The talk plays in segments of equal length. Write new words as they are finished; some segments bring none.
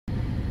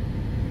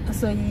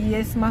So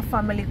yes, my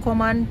family,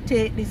 come and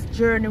take this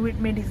journey with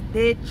me, this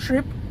day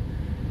trip.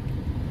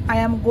 I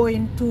am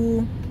going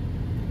to,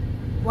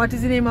 what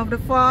is the name of the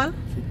fall?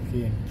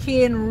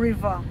 Cane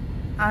River.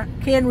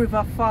 Cane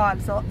River Fall.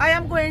 So I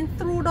am going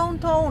through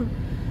downtown.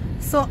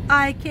 So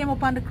I came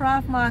up on the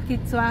craft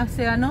market, so I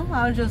say,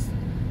 I'll just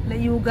let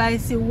you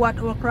guys see what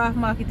our craft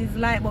market is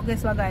like. But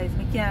guess what, guys,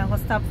 we can't go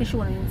stop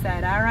fishing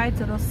inside. Alright,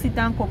 so just sit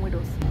and come with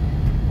us.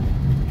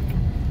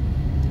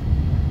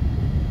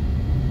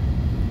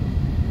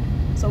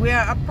 So we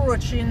are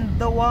approaching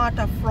the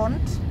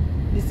waterfront.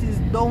 This is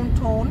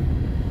downtown,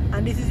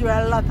 and this is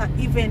where a lot of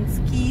events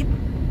keep.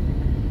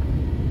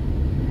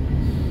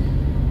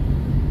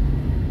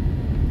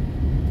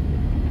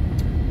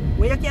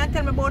 Well, you can't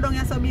tell me about down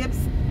here, so babes.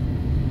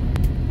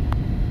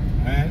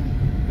 Well,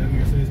 down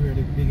here so is where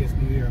the biggest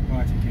New Year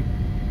party keep.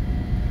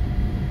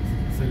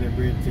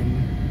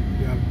 Celebrating,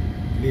 we have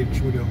lived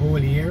through the whole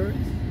year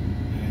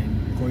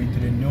and going to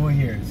the New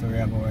Year, so we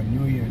have our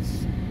New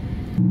Year's.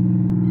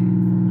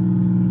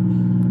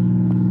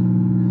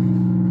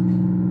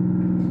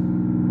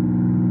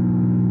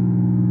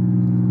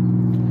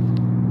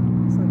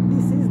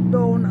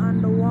 Down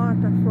on the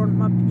waterfront,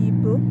 my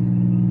people.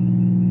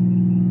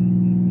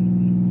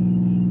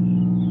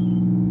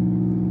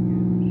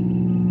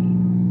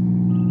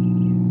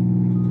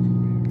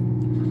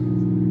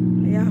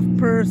 They have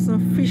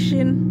person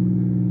fishing.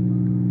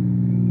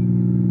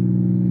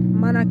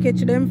 Man, I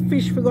catch them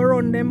fish for go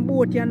run them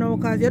boat, you know,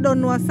 cause you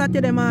don't know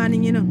Saturday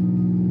morning, you know.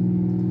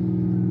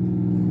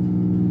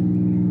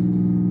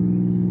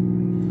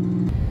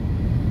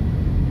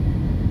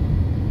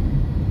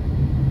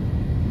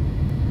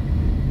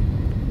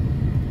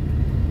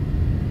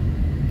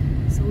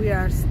 We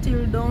are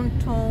still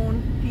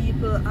downtown,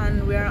 people,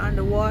 and we are on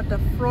the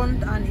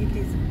waterfront, and it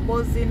is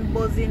buzzing,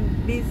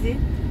 busy.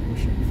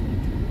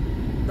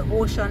 The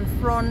ocean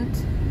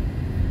front,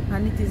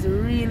 and it is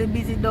really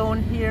busy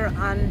down here,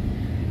 and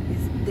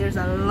there's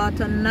a lot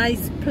of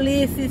nice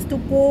places to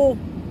go.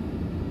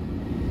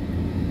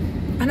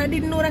 And I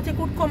didn't know that you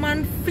could come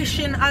and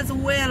fishing as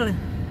well.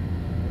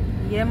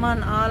 Yeah,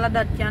 man, all of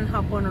that can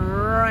happen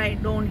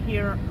right down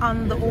here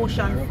on the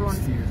ocean front.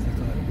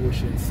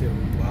 Ocean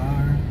Silver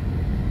Bar.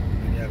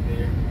 The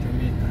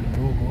Jamaican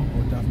logo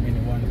out of many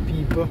one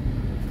people.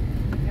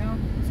 Yeah.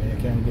 So you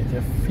can get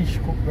your fish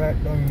cooked right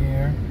down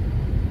here.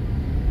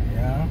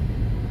 Yeah.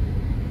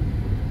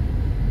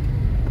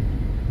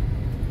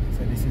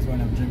 So this is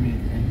one of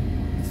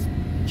Jamaican's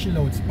chill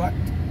out spot.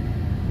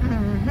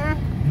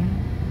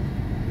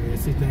 Where you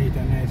sit and eat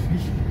a nice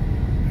fish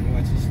and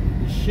watch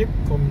the ship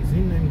comes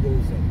in and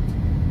goes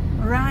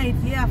out. Right,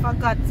 yeah, I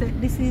forgot.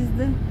 This is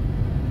the...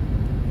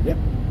 Yep.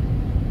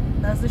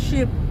 That's the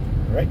ship.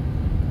 Right.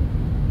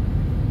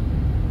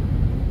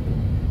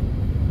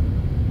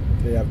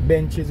 They have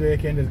benches where you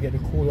can just get the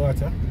cool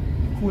water.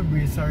 The cool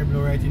breeze, sorry,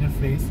 blow right in your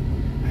face.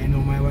 I know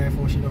my wife,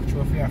 how she love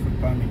throw free Africa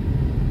for me.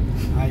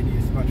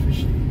 Ideal spot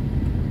fishing.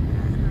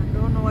 I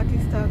don't know what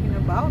he's talking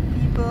about,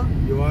 people.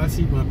 You all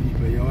see it, my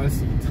people, you all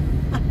see it.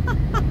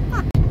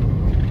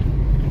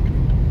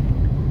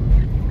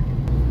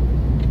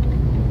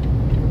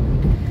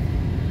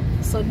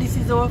 So this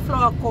is our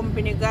flower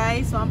company,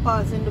 guys. So I'm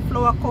passing the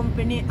flower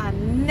company,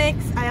 and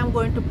next I am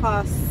going to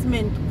pass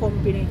cement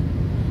company.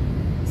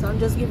 So I'm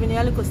just giving you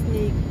a little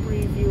sneak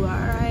preview,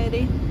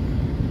 alrighty.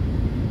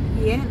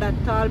 Yeah, that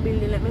tall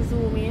building, let me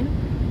zoom in.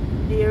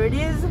 There it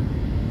is.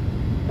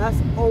 That's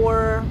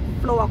our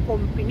flower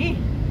company.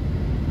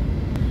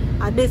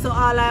 And this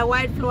all our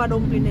white flower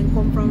dumpling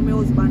come from my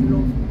husband,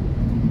 love.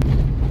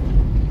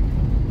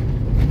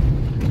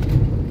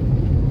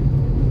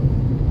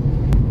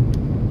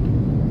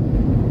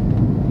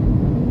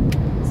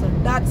 So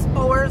that's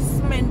our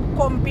cement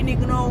company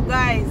now,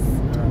 guys.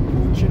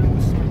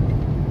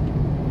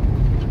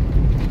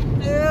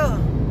 Yeah.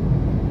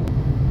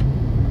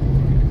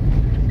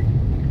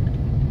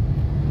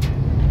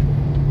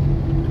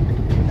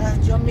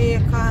 That's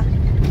Jamaica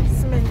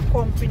Cement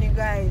Company,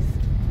 guys.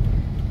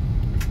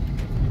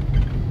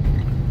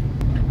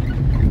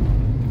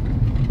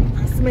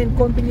 A cement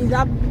company is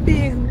a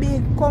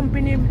big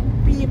company,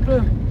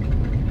 people.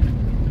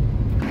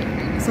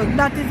 So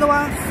that is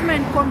our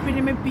cement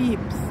company, my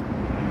peeps.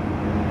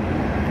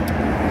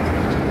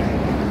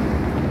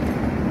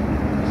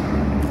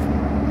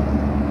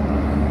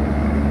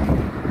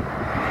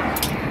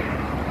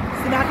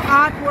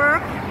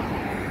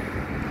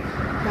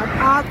 That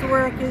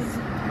artwork is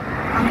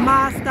a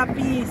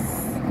masterpiece.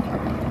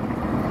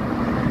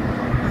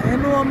 You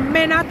know,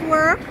 men at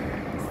work,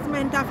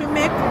 cement have to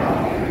make.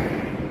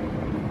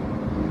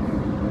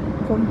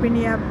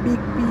 Company are big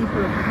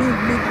people,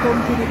 big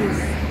company this.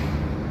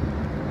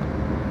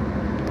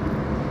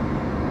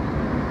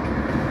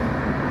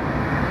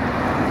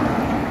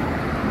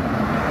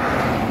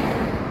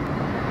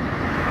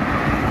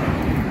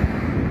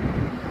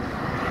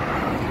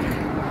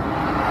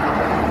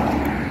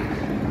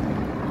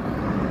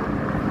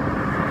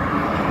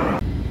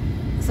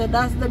 So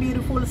that's the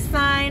beautiful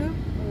sign,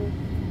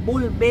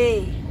 Bull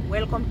Bay.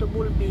 Welcome to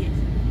Bull Bay.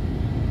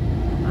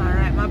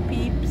 Alright, my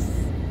peeps.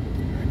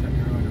 Right at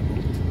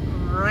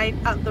right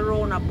at the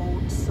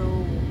roundabout. So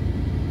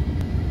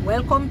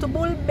welcome to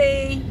Bull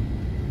Bay.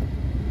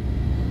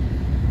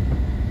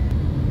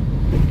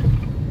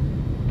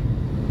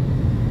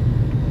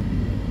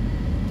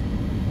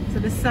 So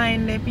the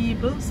sign there,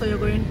 people, so you're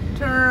going to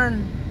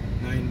turn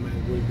 9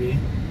 Mile Bull Bay.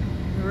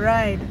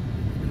 Right.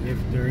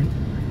 Left turn.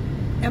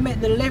 I made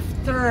the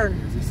left turn.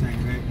 There's a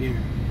sign right there.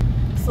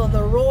 So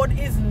the road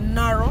is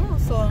narrow,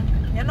 so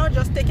you know,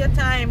 just take your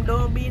time,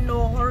 don't be in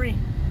no hurry.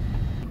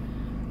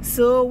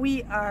 So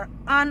we are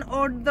on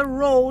out the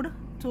road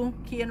to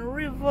Cane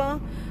River,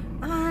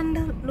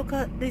 and look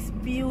at this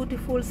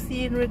beautiful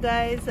scenery,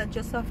 guys. I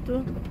just have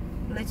to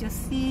let you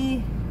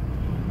see.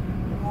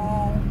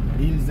 Wow.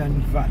 Hills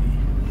and valley.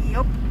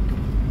 Yup.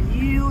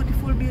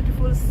 Beautiful,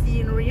 beautiful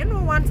scenery. You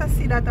know, once I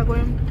see that, I'm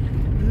going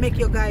to make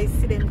you guys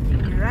see them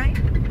things, right?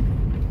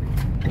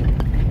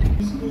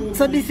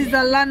 So this is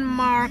a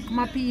landmark,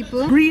 my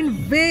people.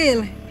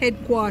 Greenvale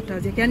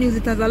headquarters. You can use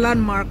it as a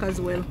landmark as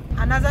well.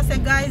 And as I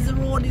said, guys, the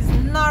road is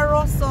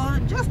narrow, so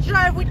just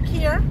drive with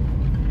care.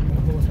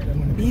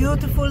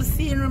 Beautiful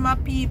scenery, my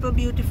people.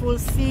 Beautiful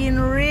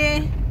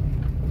scenery.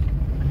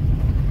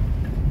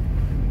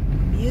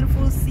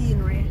 Beautiful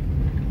scenery.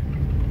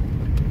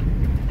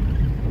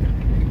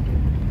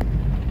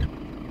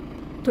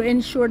 To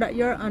ensure that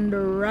you're on the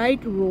right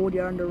road,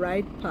 you're on the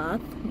right path,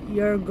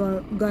 you're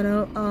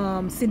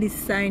gonna see this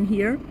sign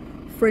here,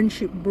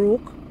 Friendship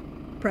Brook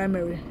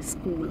Primary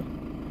School.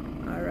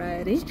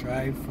 Alrighty.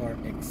 Strive for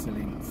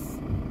excellence.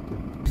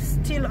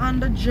 Still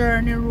on the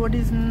journey, road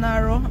is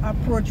narrow,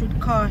 approach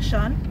with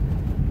caution.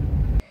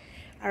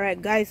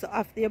 Alright guys, so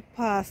after you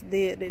pass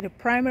the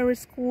primary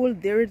school,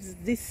 there is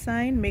this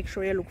sign. Make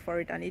sure you look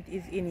for it, and it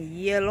is in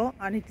yellow,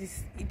 and it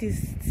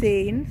is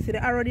saying, see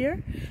the arrow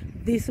there,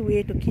 this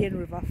way to Cane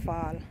River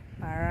Fall.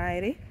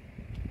 Alrighty,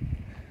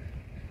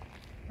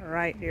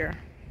 right there.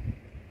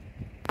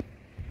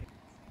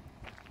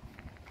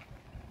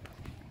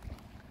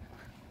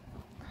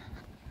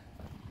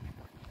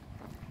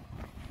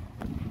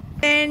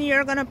 And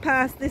you're gonna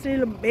pass this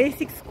little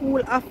basic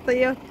school after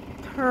you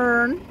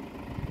turn.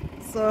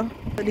 So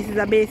this is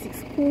a basic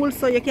school,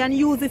 so you can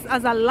use this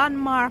as a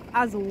landmark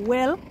as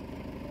well.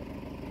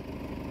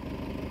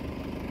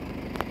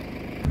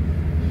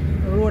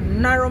 Road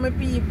narrow, my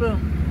people.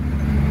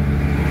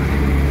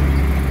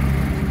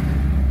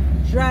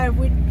 Drive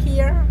with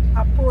care,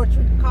 approach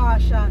with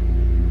caution.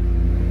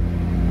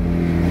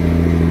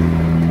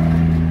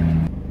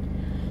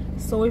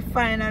 So we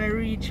finally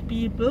reach,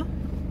 people,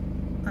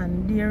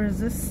 and there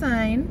is a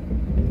sign,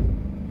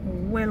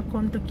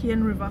 welcome to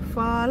Cane River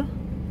Fall.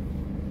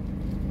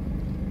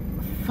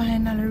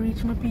 Finally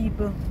reach, my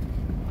people.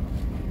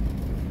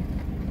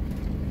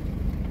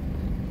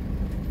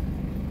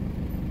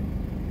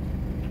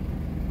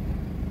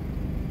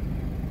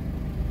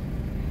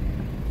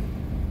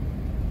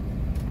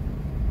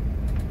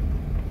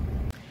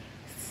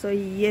 So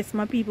yes,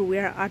 my people, we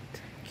are at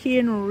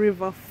Cane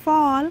River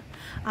Fall,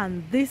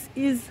 and this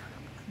is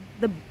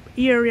the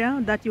area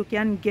that you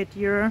can get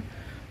your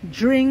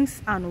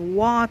drinks and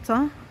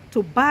water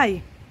to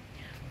buy,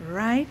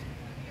 right?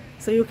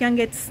 So you can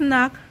get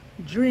snack,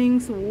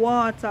 drinks,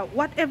 water,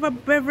 whatever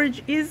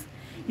beverage is,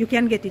 you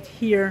can get it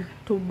here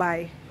to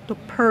buy, to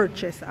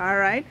purchase. All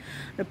right,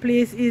 the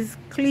place is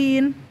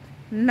clean,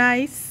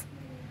 nice.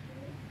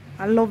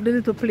 I love the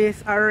little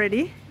place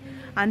already.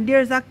 And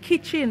there's a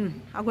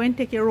kitchen. I'm going to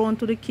take you around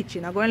to the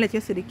kitchen. I'm going to let you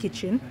see the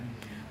kitchen.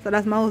 So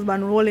that's my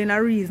husband rolling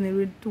a reasoning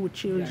with 2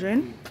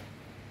 children.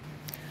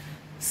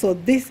 So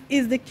this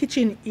is the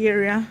kitchen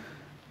area,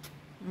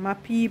 my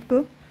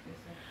people.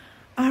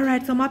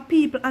 Alright, so my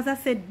people, as I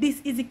said,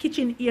 this is the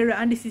kitchen area,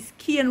 and this is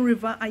Cane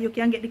River, and you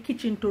can get the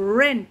kitchen to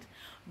rent.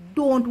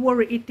 Don't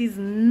worry, it is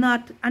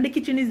not, and the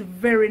kitchen is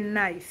very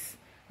nice,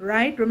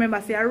 right? Remember,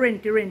 say I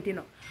rent, you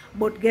know.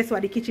 But guess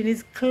what? The kitchen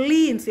is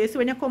clean. So you see,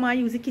 when you come and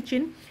use the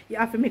kitchen, you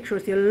have to make sure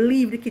you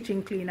leave the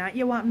kitchen clean. And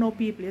you want no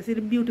people. You see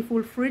the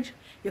beautiful fridge?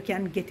 You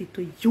can get it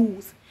to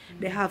use.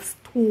 They have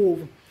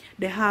stove.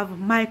 They have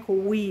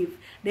microwave.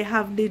 They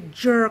have the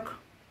jerk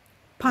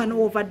pan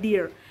over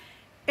there.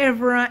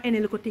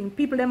 Any little thing.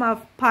 People them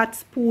have pot,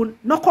 spoon.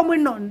 No come with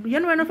nothing. You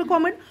know when you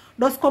come with?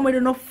 Just come with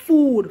enough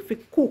food for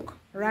cook,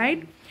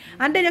 right?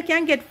 And then you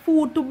can get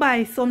food to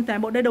buy sometime,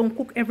 but they don't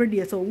cook every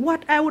day. So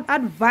what I would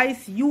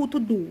advise you to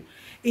do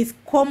is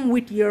come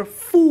with your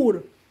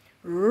food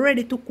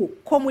ready to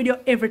cook. Come with your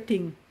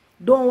everything.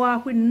 Don't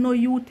walk with no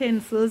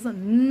utensils,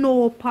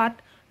 no pot,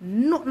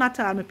 nothing at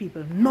all, my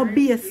people. No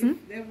basin.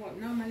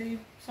 Normally,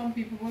 some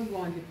people would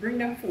want to bring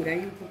them food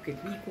and you cook it.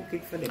 We cook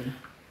it for them.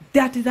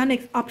 That is the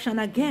next option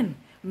again.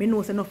 Me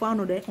know say no for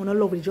another on a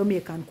lovely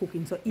Jamaican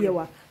cooking. So here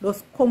we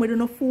just come with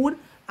enough food,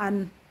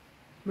 and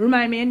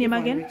remind me your name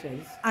again.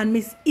 Richards. And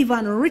Miss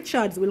Yvonne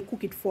Richards will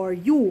cook it for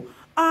you.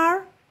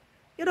 Or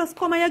you just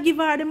come and you give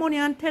her the money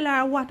and tell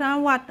her what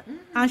and what,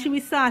 and she will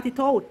sort it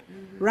out,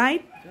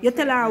 right? You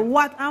tell her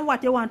what and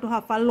what you want to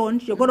have for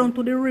lunch. You go down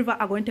to the river.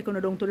 I'm going to take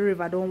you down to the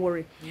river, don't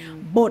worry.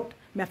 But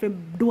I have to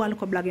do a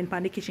little blogging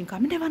on the kitchen, because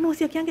I never know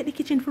so you can get the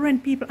kitchen for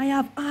rent, people. I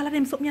have all of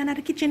them something in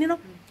the kitchen, you know.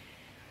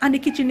 And the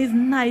kitchen is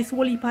nice,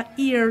 whole heap of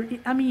air.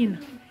 I mean,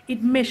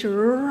 it mesh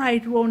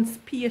right round,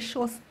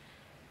 spacious.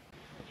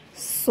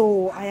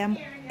 So I am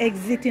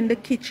exiting the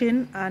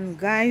kitchen, and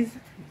guys,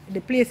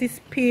 the place is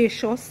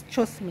spacious.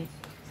 Trust me.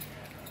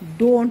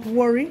 Don't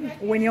worry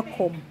when you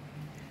come.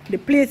 The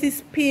place is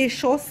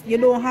spacious. You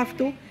don't have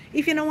to.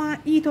 If you don't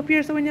want to eat up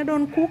here, so when you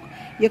don't cook,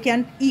 you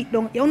can eat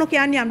down. You don't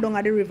can yam down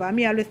at the river.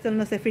 Me always tell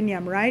myself in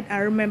yam, right?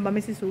 And remember,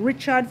 Mrs.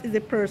 Richards is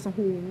the person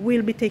who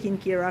will be taking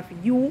care of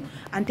you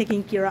and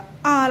taking care of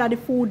all of the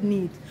food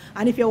needs.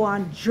 And if you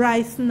want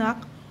dry snack,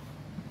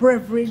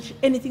 beverage,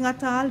 anything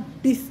at all,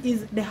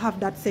 they have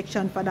that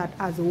section for that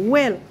as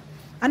well.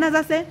 And as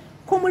I say,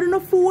 come with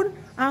no food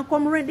and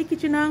come rent the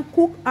kitchen and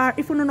cook. Or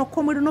if you don't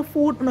come with no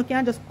food, you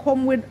can just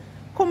come with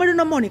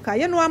no money, because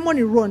you know how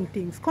money run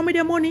things. Come with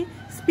your money,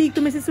 speak to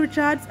Mrs.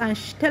 Richards and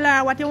tell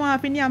her what you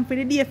want for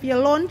the day for your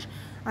lunch,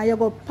 and you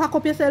go pack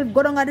up yourself,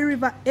 go down at the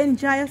river,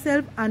 enjoy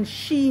yourself, and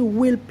she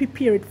will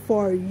prepare it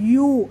for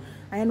you.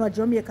 And you know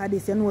Jamaica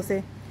this, you know,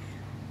 say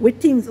with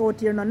things out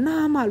here not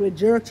normal, with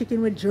jerk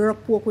chicken, with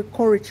jerk pork, with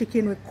curry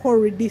chicken, with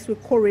curry this,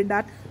 with curry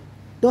that.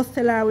 Just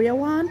tell her what you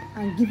want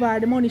and give her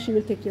the money, she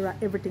will take care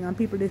of everything. And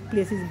people, this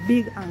place is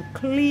big and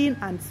clean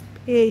and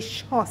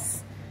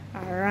spacious.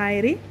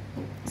 Alrighty.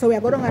 So we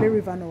are going down the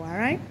river now,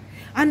 alright?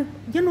 And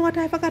you know what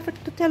I forgot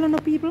to tell on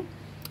the people?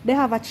 They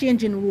have a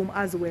changing room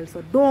as well.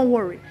 So don't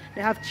worry.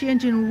 They have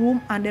changing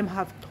room and them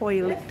have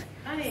toilet.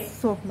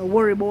 So no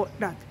worry about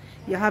that.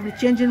 You have the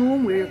changing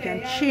room where you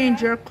can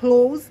change your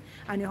clothes,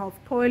 and you have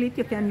toilet,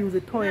 you can use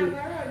the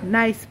toilet.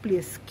 Nice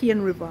place,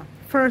 Cane River.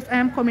 First I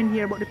am coming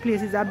here, but the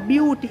place is a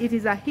beauty. It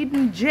is a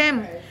hidden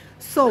gem.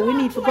 So we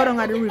need to go down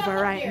at the river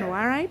right now,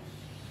 alright?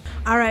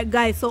 Alright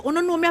guys, so you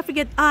know me I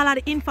forget all of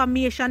the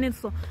information and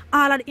so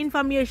all of the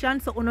information,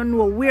 so you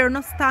know where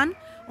no stand,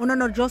 you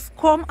know just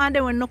come, and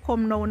then when no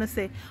come now you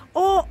say,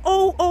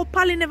 oh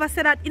Polly never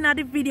said that in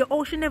the video.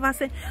 Oh, she never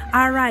said.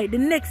 Alright, the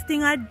next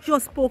thing I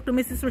just spoke to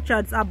Mrs.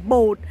 Richards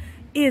about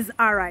is,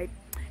 alright,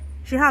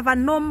 she have a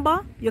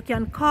number you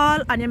can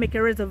call and you make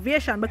a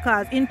reservation,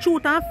 because in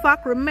truth and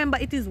fact, remember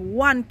it is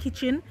one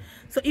kitchen.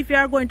 So if you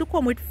are going to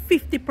come with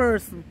 50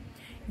 persons,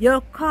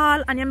 you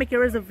call and you make a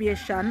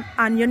reservation,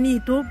 and you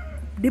need to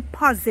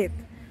deposit.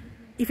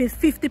 If it's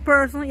 50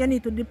 persons, you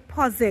need to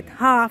deposit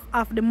half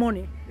of the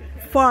money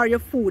for your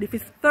food. If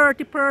it's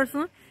 30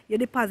 persons, you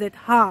deposit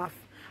half.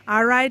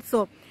 Alright,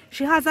 so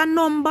she has a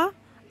number,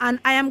 and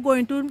I am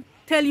going to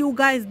tell you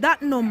guys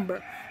that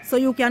number so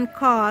you can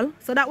call,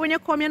 so that when you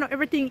come, you know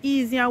everything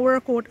easy and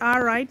work out.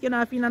 Alright, you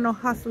know, if you no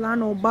hustle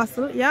and no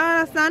bustle. You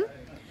understand?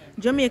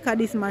 Jamaica,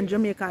 this man,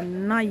 Jamaica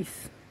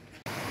nice.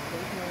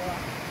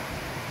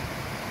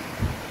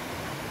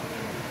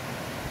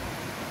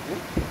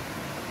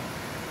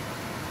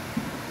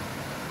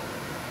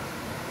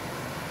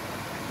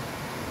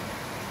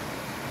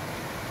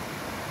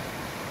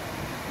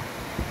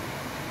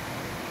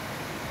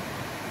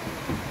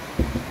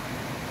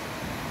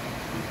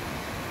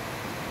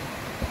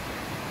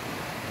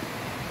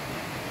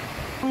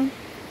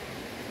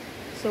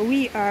 So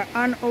we are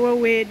on our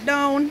way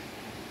down,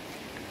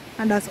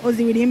 and that's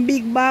Ozzy with him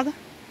big bag,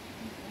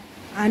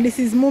 and this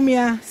is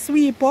Mumia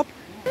sweep up.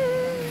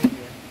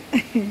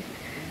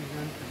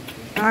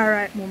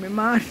 Alright, Mummy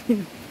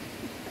Martin.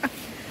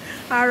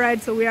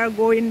 Alright, so we are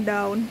going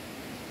down.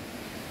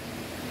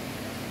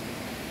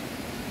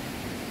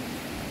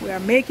 We are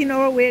making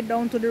our way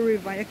down to the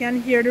river. You can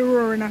hear the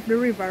roaring of the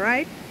river,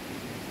 right?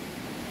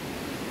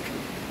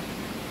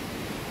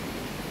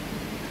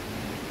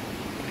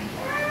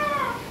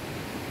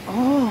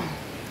 Oh,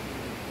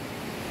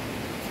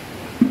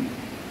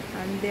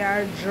 and they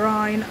are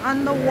drawing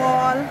on the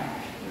wall,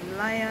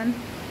 lion.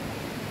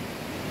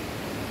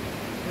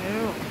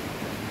 Ew.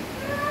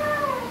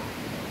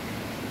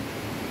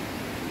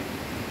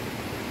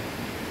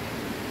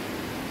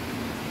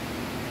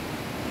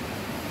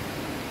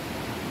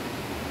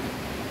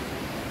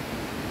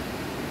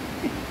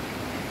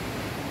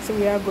 So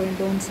we are going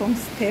down some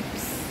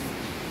steps.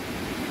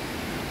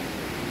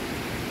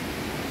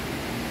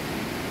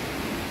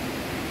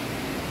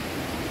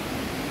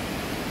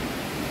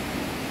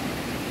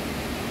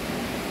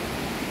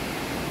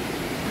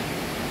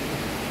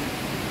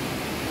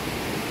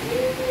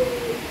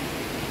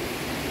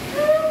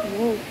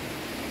 Whoa.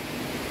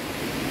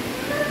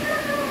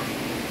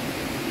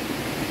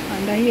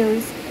 And the hair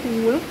is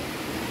cool.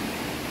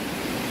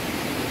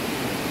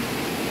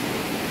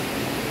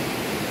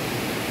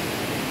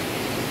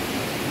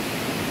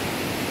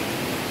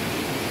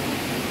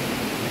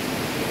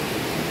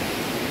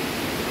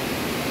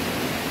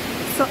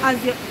 So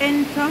as you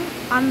enter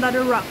under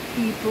the rock,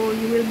 people,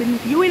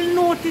 you will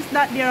notice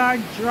that there are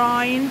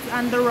drawings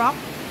on the rock.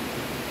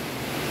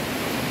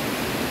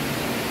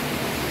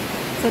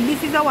 So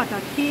this is a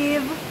water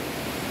cave.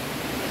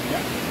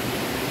 Yeah.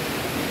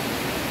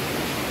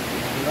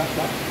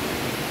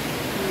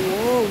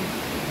 Whoa.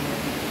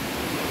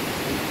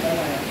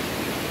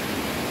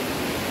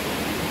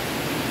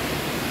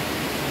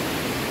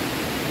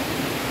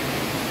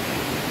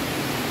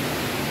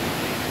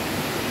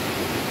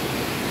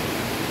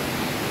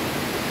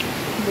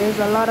 There's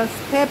a lot of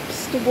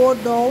steps to go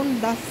down.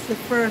 That's the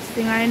first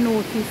thing I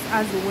noticed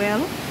as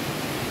well.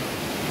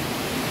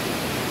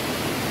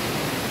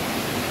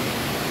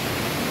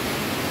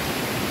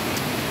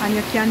 And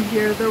you can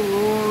hear the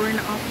roaring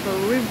of the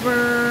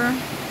river.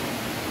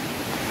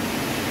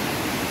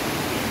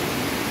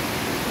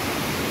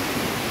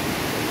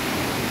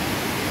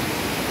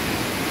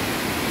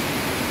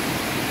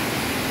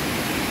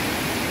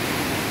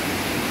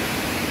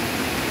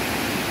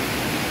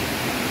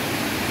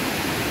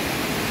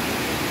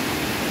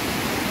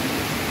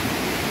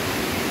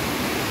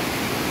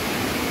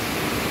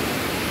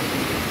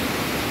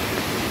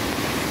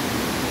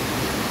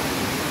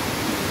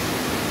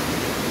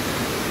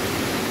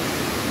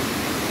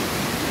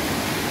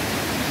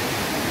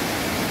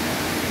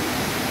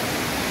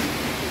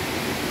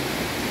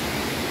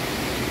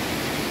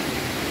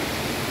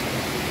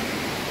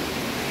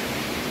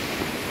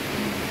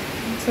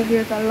 So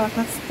there's a lot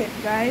of steps,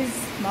 guys.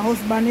 My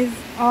husband is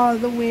all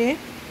the way.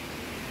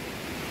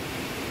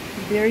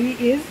 There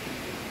he is,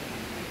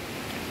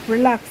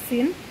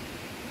 relaxing,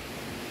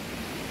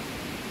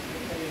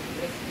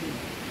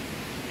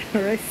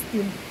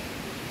 resting.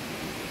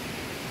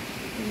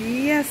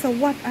 Yeah, so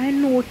what I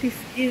noticed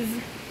is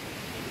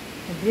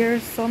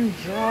there's some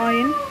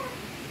drawing.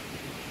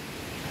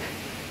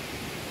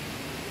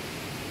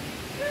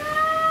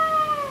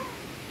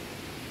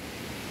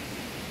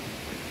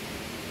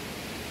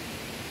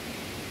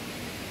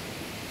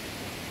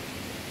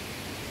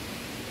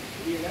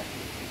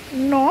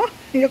 No,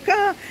 you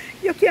can't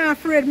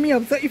afraid me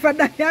up. So if I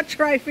die, I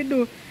try to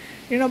do,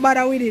 you know,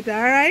 bother with it,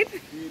 alright?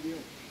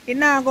 It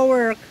not gonna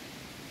work.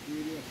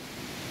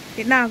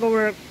 It not gonna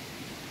work.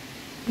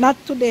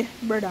 Not today,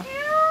 brother.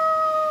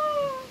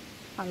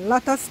 A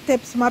lot of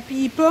steps, my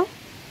people,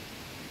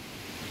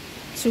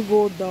 to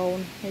go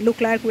down. It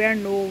look like we are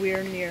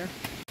nowhere near.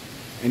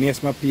 And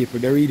yes, my people,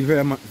 the real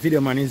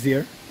video man is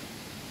here.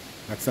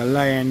 That's a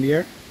lion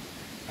there,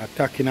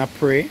 attacking a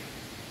prey.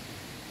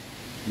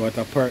 But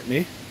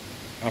apparently,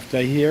 after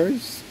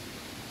years,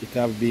 it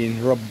have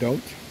been rubbed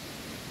out.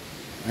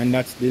 And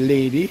that's the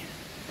lady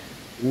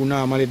who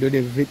normally do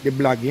the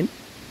blogging.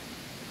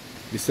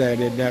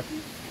 Decided that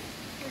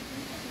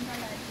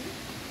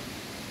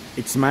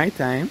it's my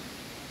time.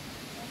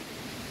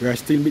 We are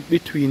still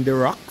between the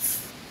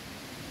rocks.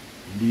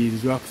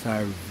 These rocks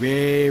are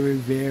very,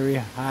 very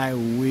high,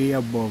 way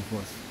above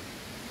us.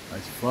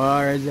 As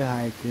far as the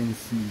eye can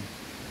see.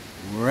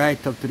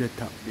 Right up to the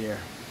top there.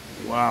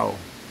 Wow.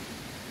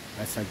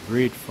 That's a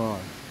great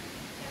fall.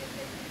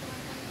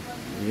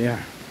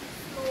 Yeah.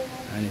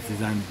 And it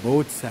is on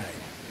both sides.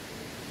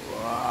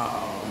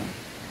 Wow.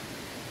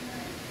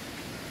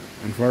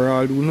 And for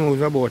all who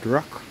knows about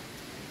rock,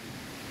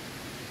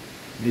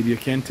 maybe you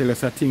can tell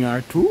us a thing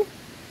or two.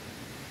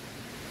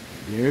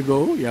 There you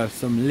go. You have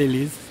some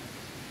lilies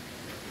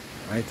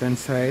right hand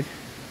side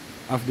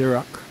of the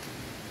rock.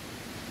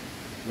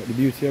 But the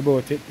beauty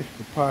about it,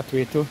 the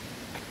pathway to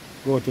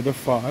go to the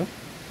fall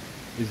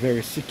is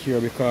very secure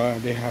because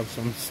they have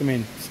some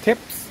cement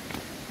steps,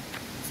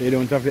 so you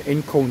don't have to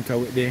encounter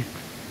with the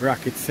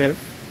rock itself.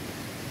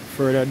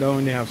 Further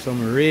down they have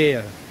some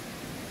rail.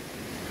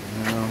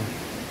 Now,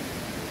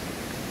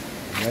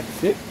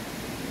 that's it,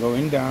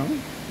 going down.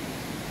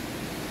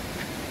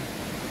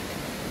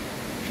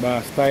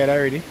 Boss tired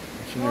already.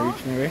 I shouldn't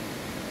reach my way.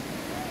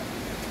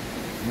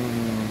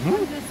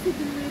 I'm just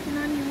sitting waiting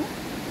on you.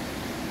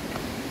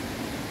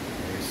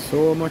 There's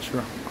so much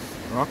rock.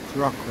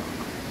 Rock.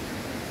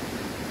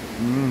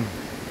 I'm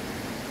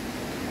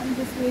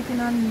just waiting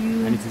on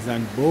you. And it is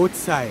on both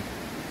sides.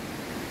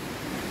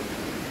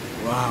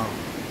 Wow.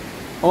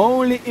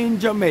 Only in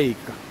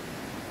Jamaica.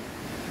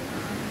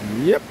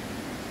 Yep.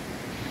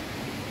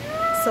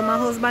 So my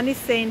husband is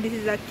saying this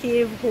is a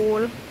cave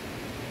hole.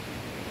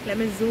 Let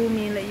me zoom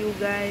in at you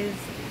guys.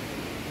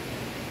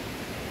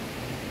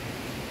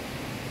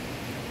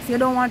 So you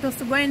don't want us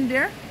to go in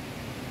there?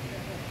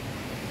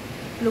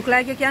 Look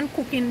like you can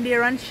cook in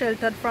there and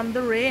sheltered from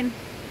the rain.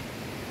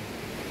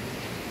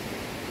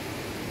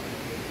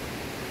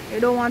 You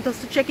don't want us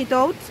to check it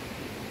out?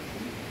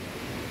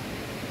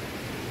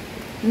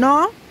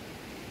 No?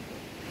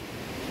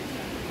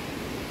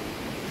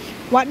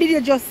 What did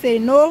you just say?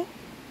 No?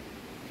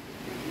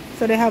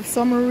 So they have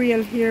some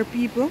rail here,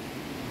 people.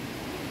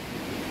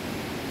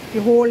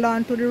 You hold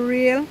on to the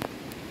rail.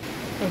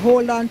 You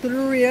hold on to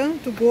the rail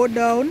to go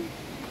down.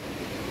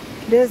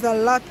 There's a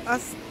lot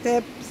of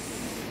steps.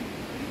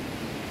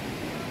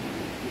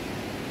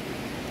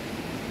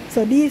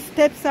 So these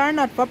steps are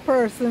not for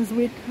persons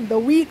with the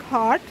weak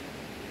heart,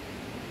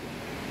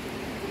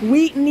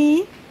 weak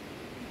knee.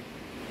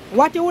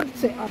 What you would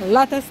say? A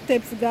lot of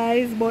steps,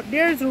 guys, but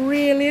there's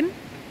railing.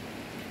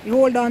 You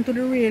hold on to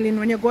the railing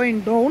when you're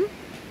going down.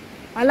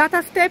 A lot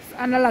of steps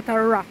and a lot of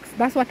rocks.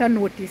 That's what I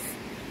noticed.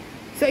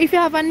 So if you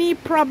have a knee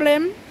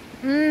problem,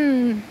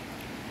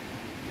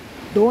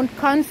 don't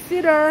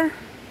consider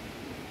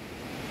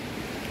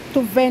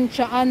to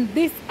venture on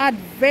this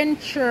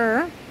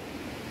adventure.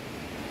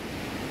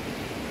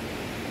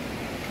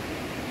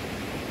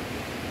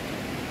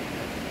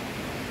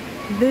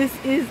 This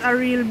is a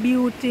real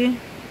beauty.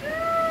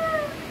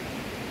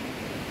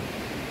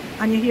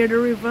 And you hear the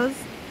rivers.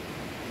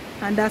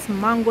 And that's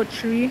mango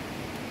tree,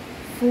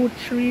 fruit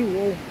tree.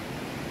 Whoa.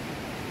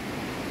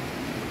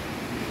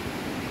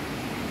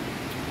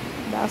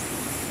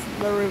 That's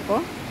the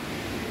river.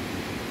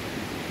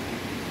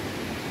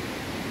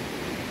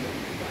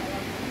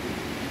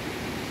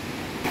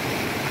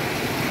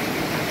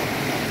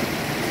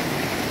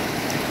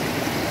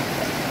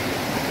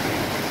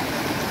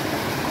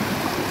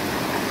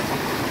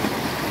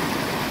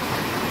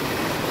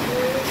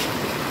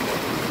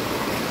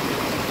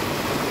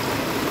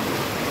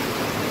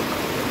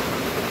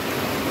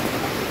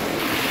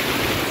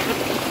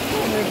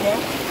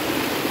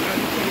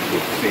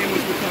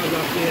 Famous because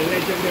of the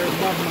legendary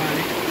Bob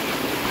Marley,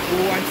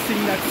 who once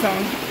sing that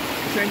song,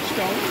 Trench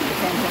Town, the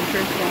song from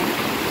Trench Town.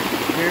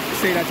 They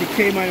say that he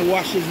came and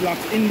washed his locks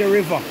in the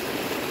river.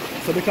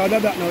 So because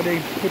of that now they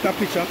put a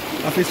picture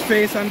of his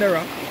face on the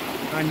rock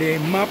and the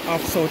map of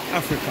South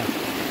Africa.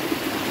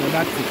 So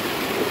that's it.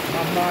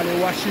 Bob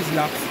Marley washed his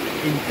locks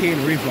in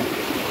Cane River.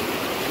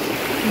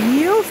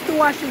 He used to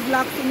wash his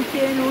locks in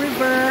Cane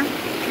River.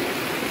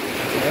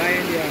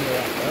 Lion there on the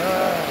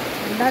rock.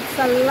 That's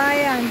a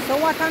lion. So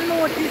what I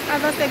noticed,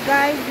 as I said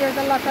guys, there's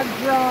a lot of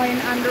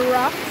drawing on the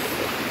rocks.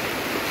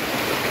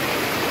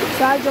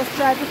 So I'll just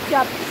try to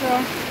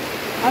capture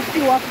a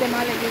few of them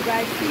and let you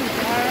guys see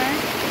it,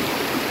 alright?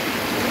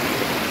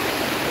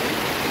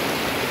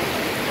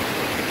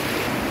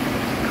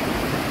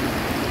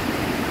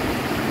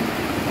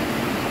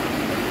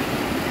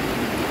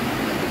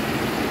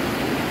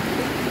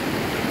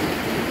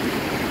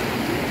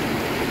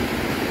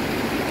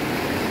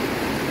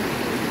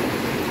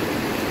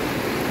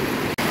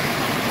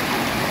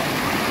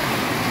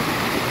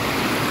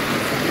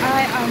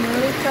 I'm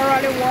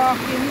literally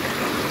walking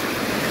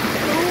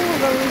through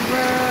the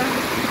river.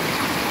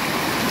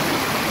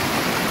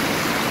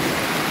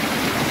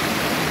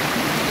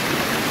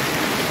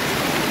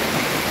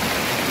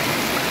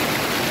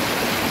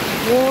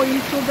 Going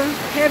to the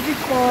heavy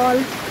fall.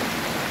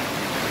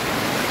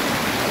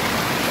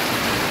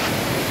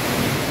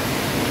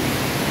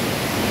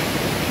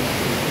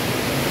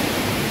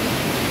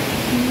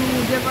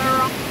 Huge ever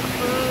rock.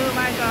 Oh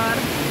my god.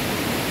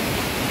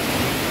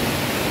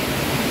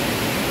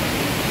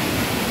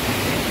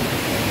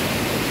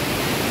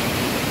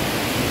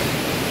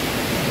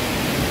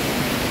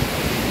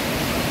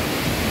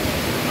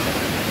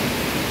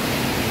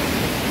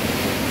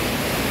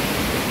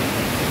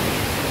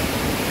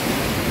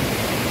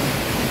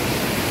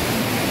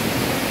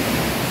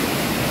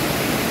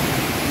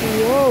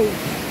 Whoa.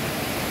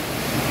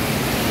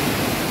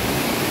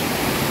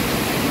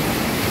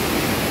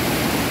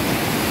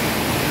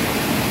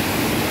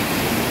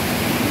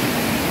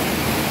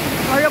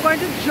 Are you going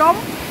to jump?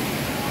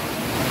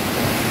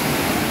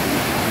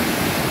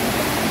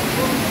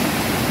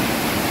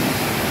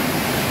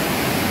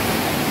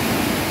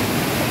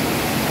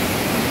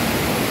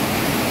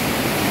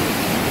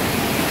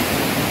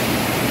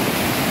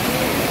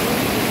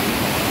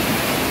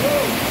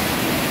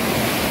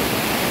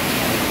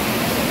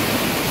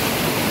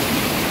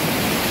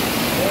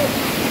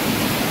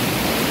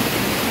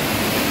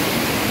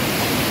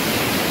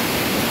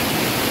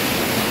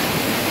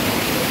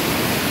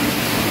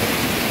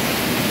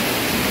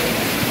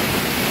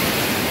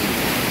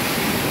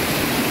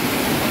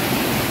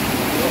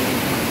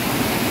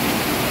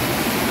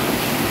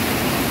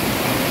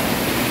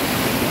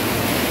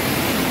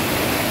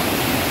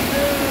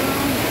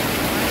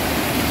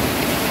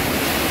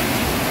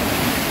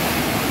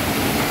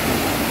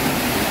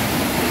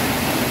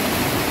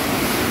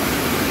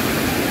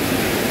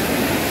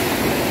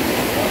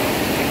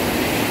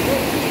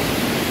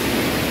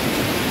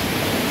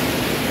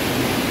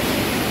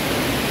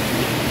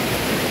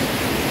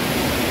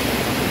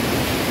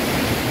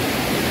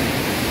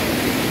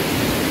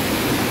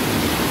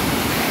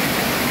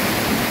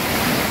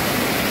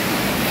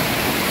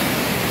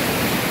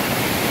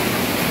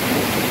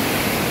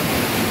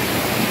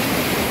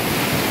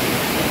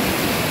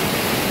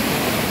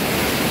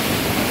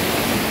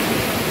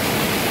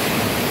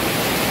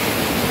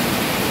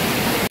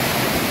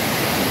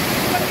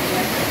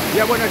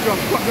 Yeah, when I jump,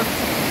 what the?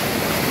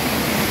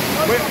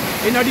 Wait,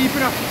 it's not deep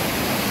enough.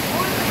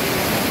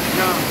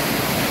 No.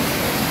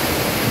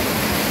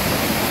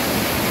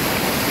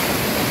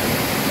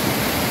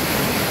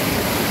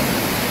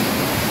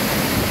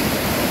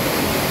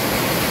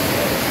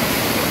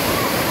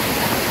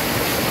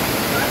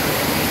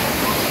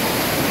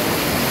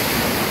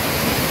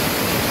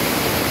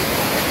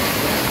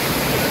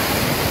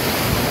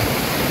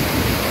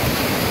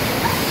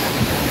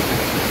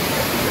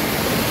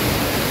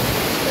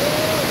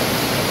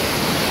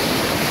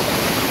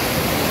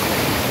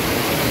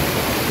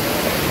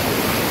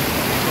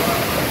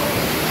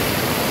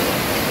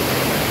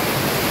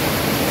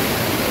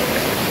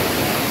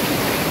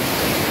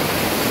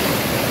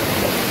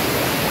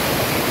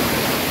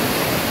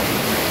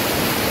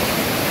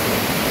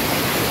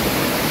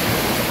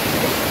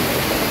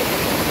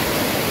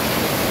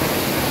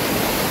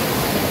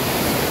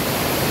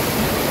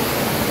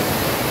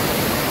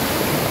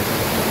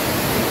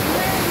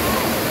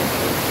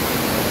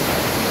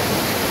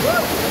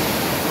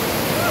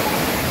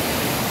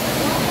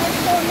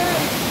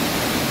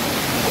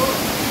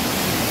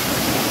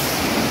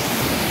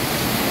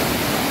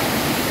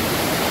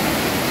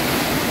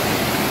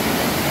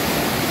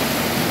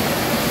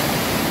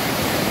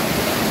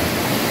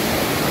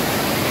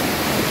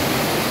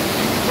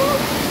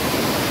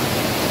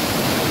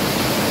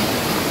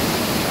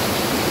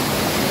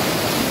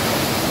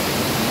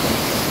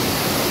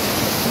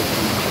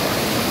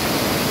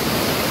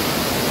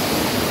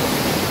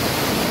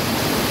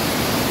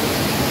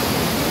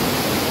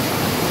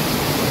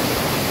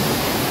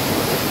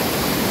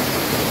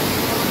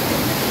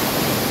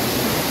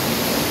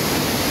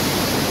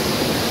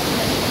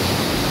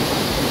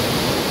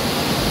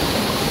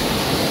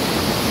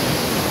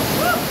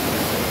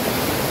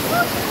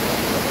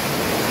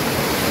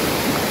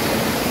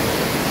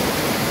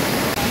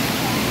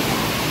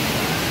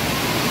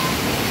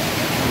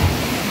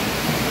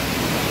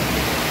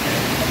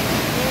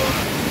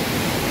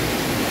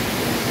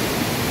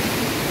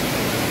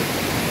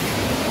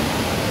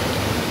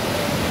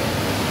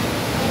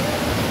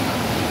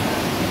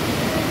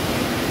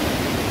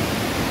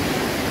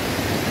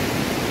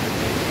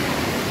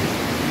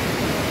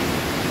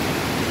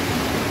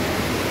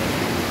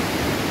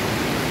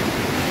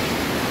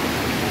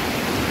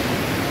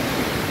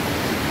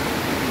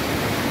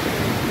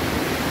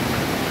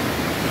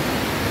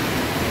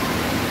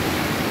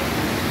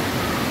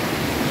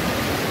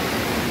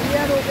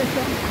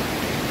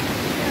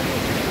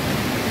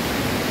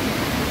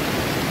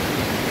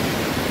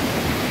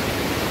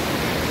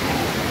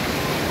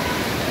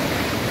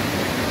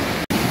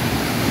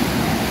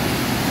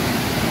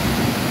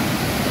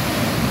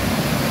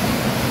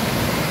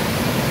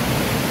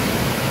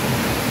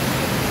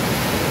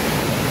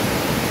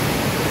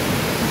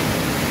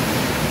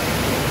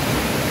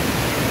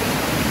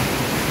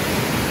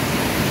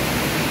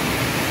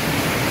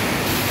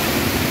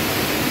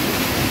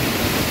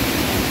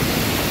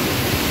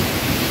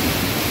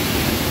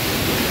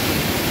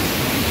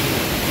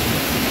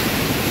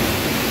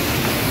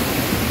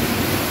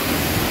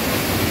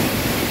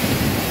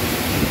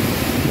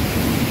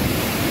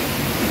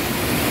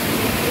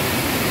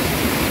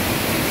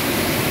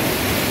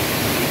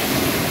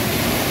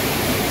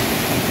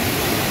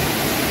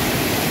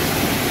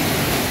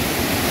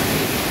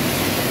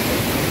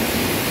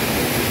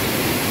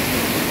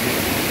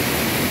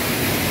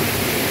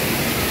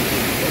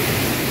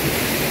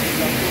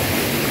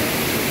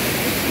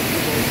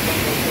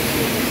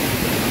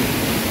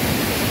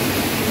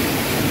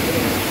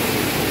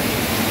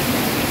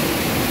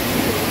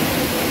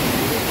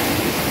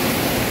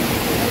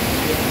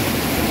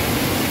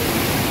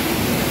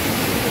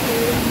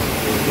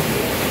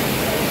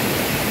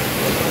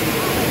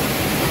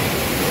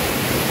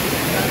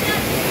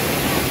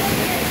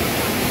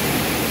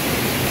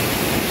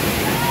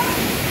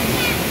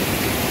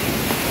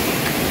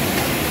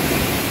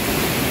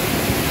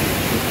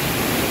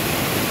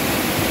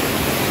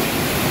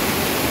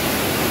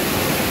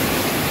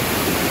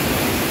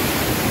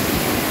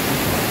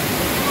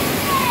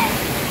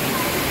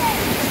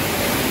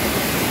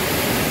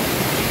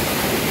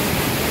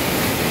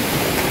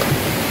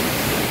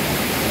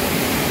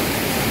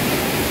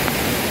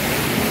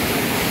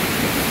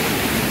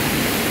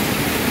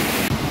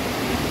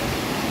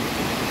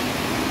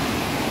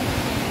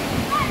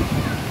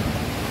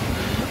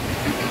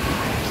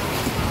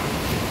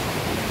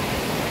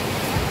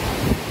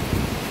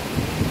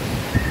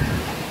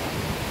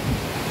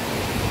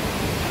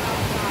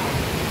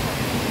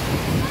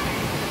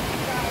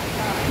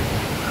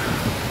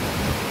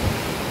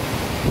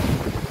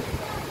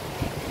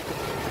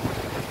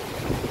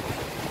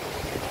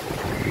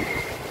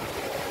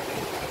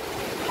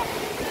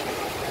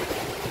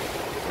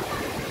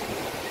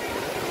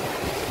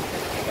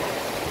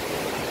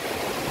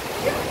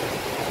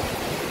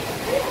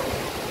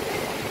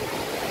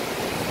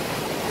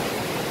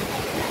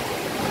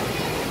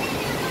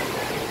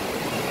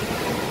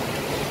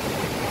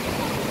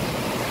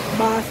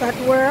 Boss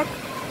at work,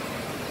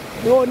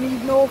 don't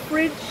need no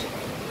fridge.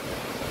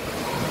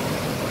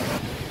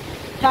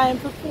 Time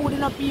for food, you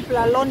know, people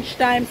at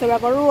lunchtime, so we're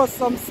going to roast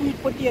some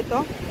sweet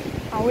potato.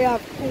 And we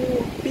have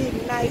two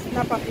big nice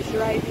snapper fish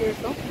right here,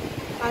 so.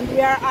 And we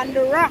are on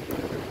the rock.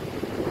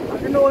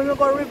 You know, when we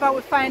go river,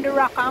 we find the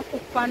rock and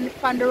cook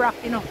on the rock,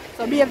 you know.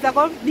 So babes are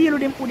going to deal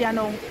with them food here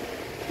now.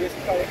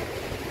 Basically,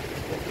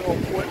 there's no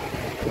food.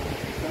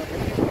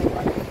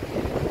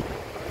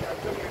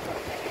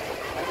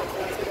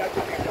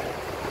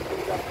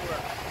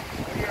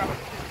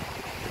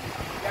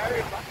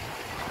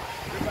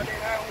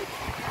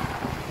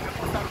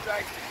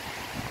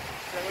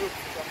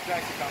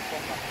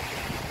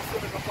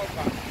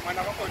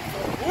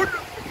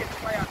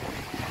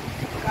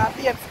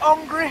 Babes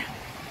hungry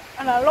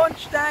and at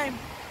lunchtime,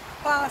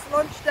 past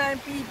lunchtime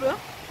people.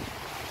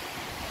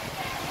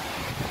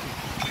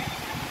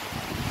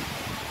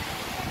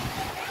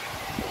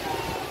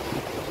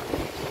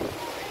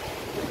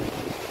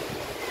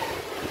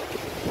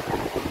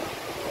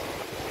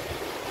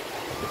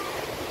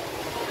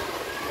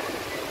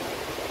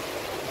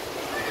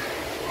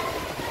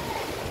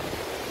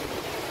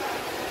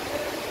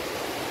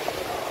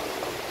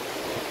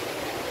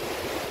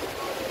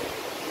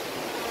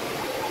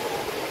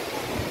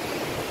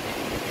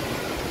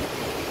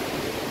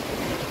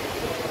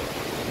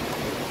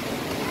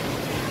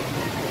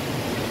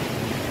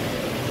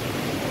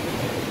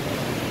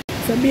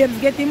 So babes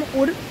get him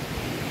wood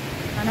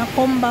and I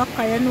come back,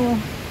 you know,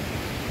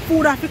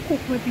 food have to cook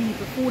my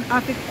people, food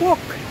have to cook.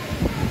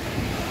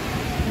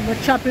 I'm going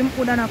to chop him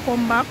wood and I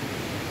come back.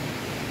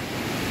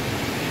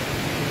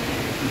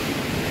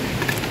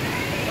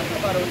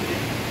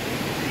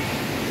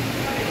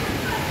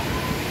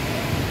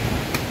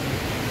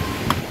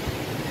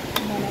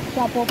 I'm going to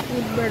chop up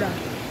food, brother.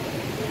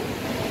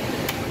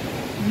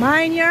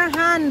 Mind your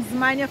hands,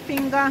 mind your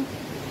finger.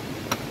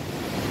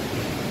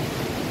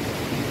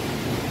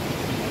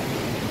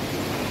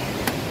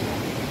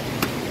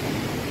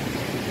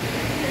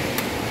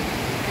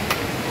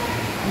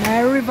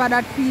 A river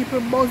that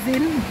people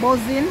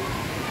buzzing.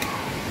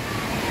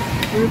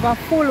 River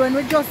full when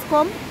we just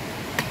come.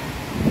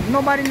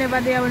 Nobody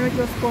never there when we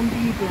just come,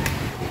 people.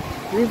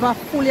 River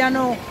full, you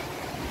know.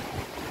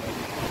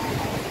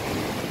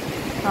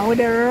 And we're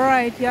there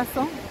right here,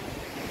 so.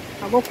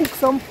 I go cook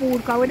some food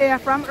because we're there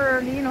from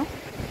early, you know.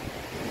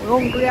 We're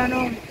hungry, you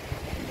know.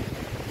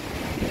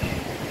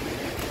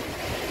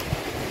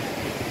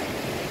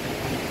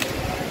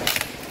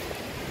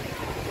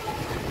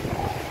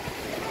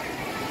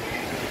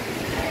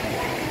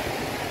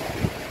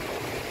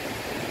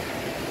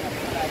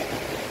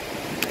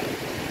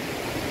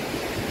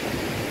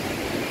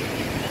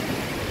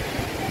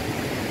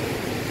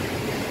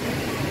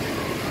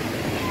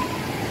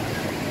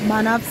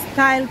 Man have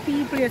style,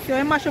 people. You see how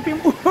he mash up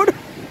him wood?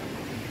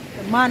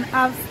 The man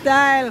have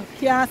style.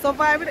 Can't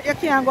survive it. You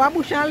can't go a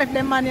bush and left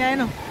them man here, you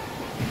know.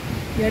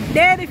 You're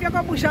dead if you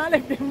go bush and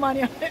left them man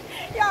here.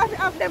 You have to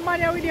have them man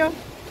here with you.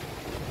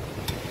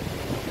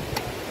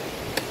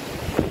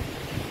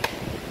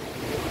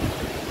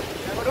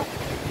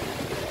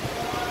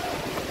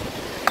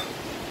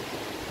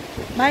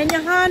 Mind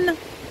your hand.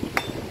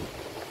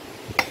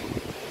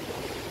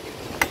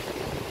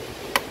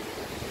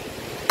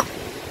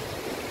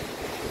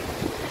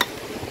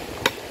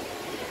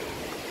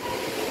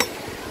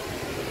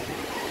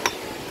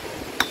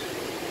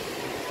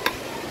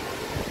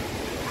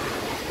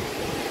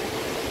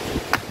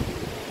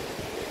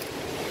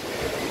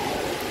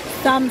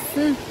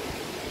 Samson.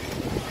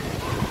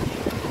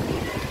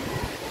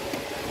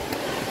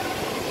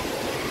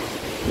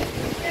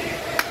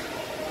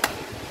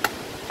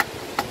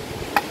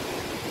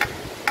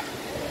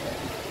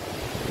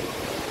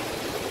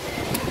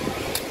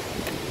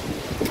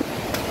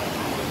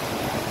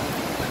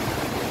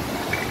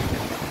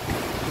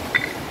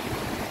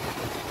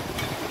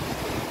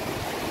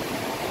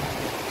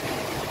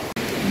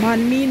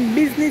 Man mean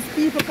business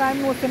people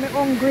can know I'm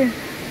hungry.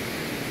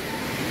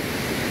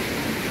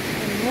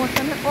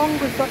 I'm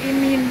hungry, so he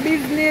mean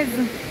business.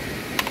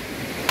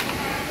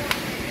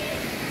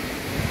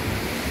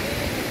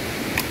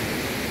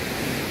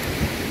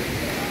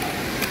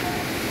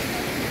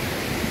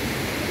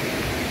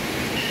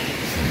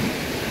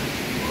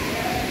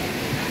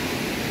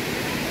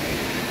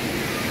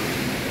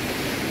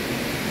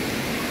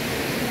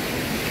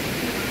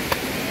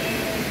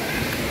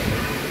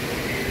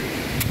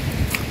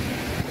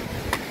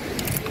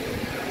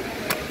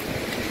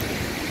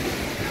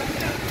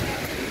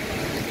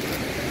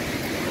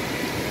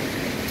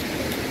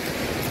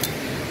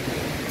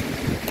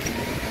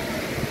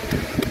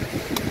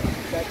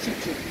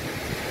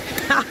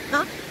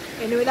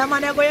 Anyway, that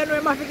man I go, you know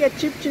him have to get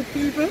chip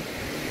people.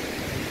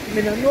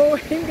 I don't know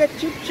him get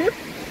chip,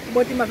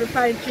 but him have to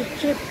find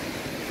chip.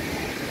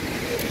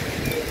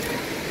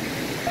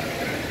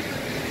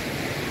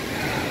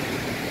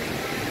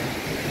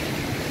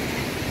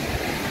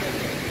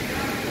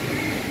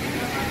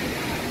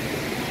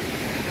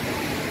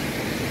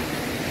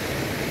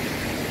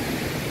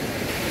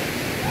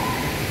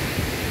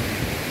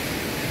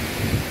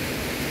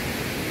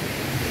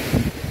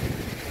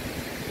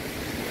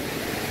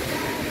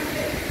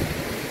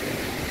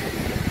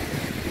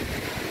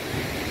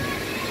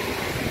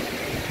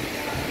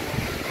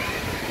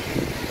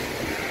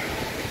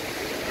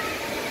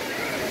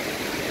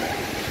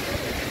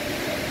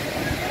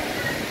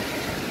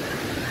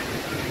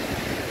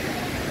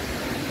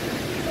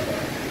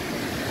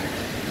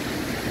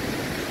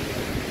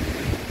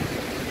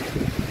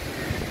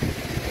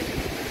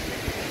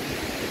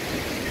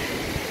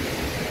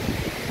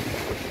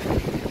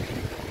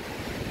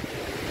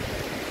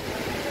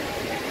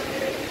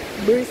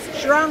 Be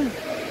strong.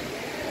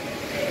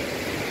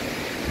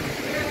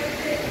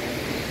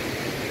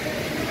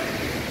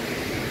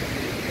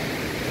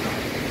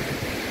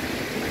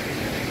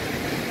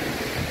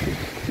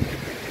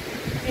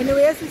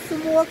 Anyway, you see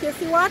smoke, you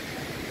see what?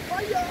 Oh,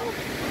 yeah.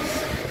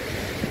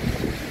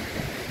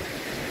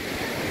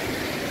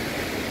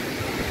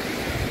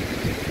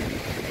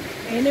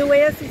 Anyway,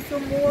 you see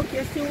smoke,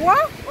 you see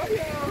what? Oh,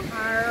 yeah.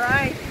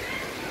 Alright.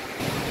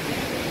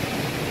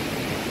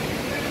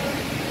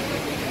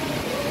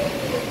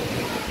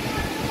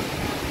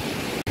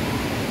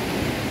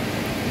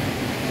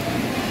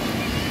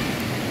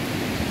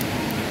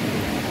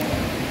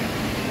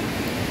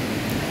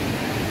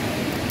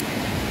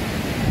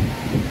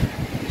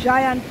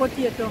 Giant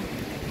potato.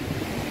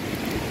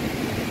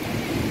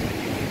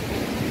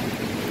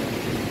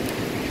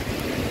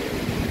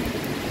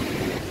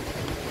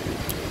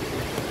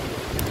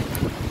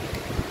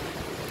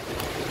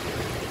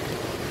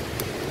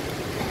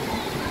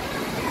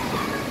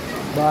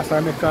 Boss, I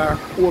make a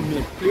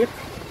homemade plate.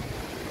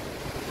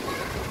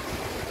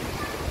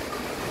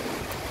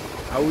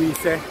 How we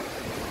say,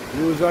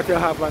 use what you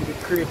have and be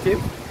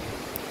creative.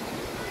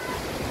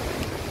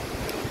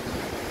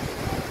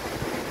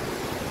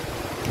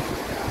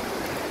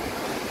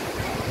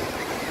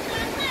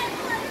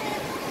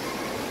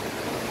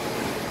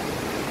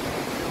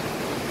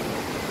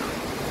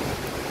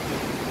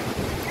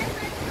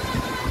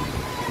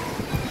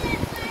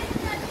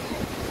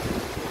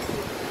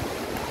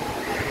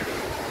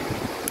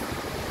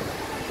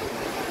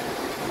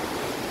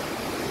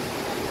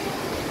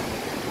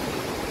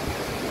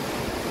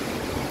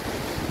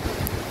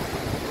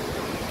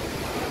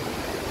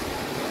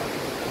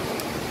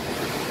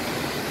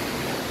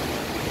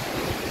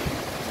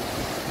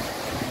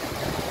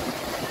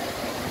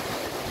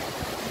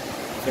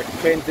 The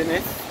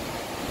cleanliness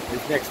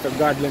is next to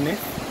godliness.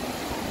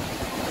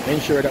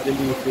 Ensure that the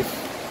leaf is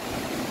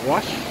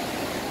washed.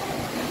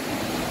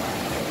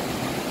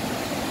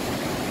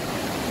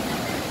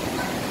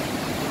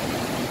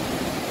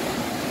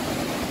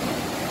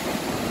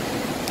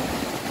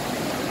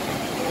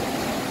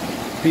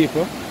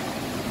 People,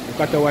 look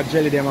at our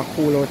jelly them are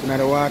cool out in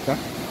the water.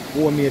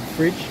 Homemade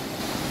fridge.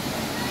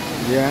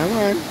 Yeah,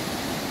 man.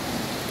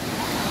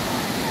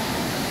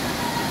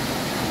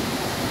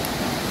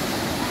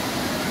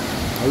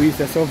 We used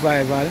to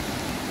survival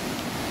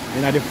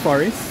in the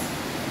forest.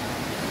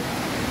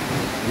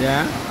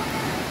 Yeah.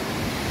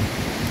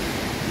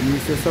 We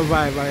used to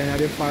survival in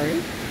the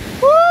forest.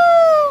 Woo!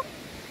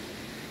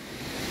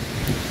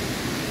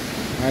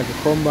 I have to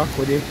come back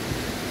with the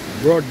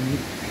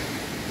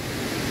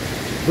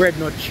bread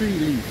nut tree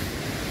leaf.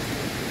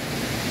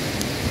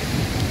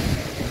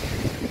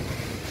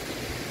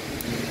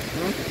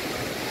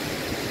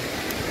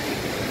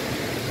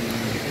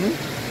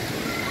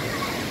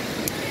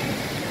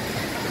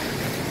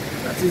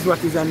 That is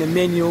what is on the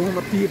menu,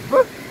 my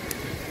people.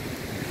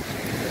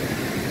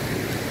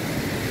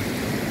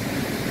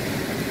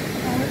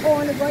 I'm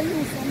only going to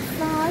use some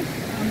salt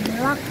and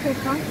black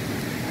pepper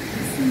to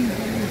season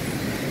this.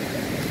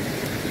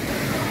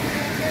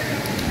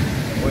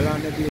 Well,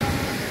 on the day.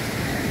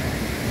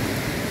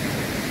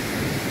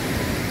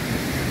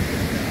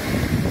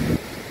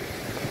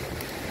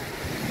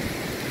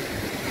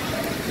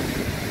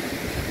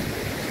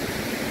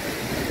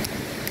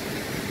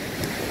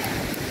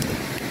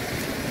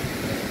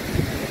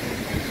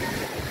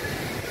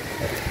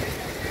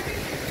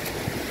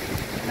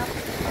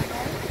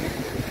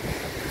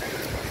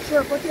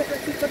 Sure,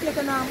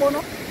 potato na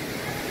bono.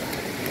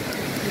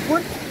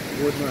 Good?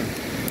 Good, man.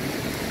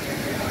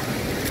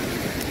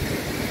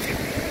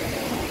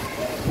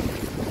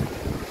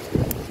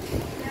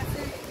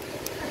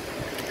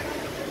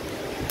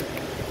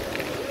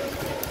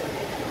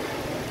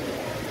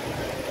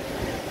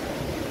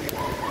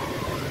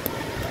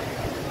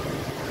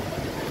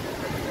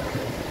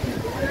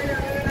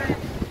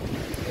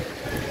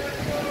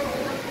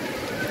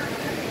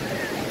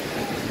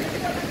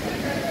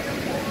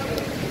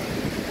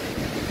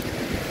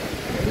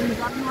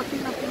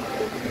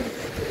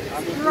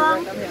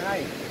 Strong.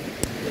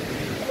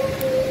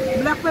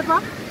 Black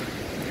pepper?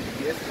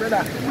 Yes,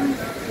 brother.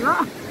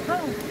 Strong.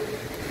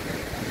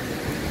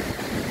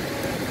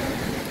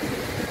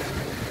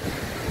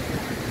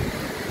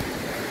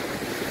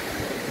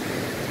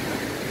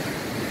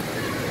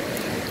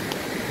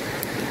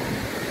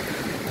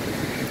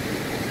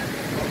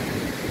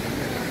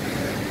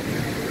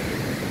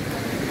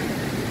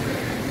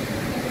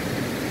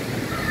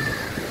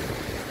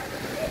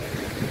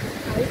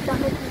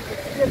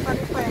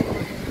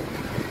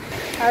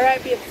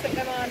 Alright, babe, set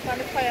them on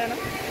the fire now.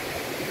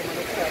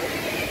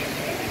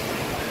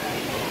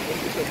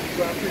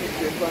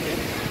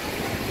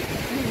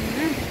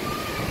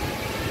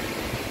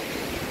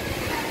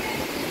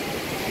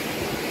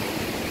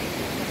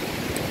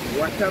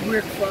 What a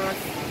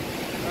breakfast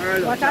or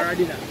lunch or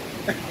dinner?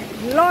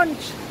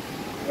 Lunch.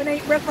 When I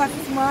eat breakfast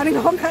this morning,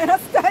 what kind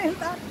of style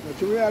that?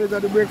 But you realize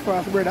that the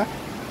breakfast, brother?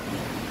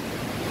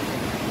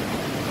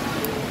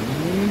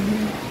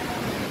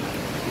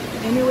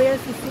 Anyway,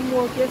 see some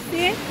work, you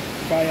see?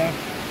 Fire.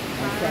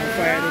 And from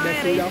fire to the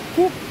food and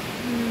cook.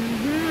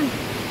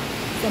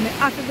 So I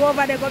have to go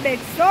over there go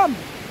bake some.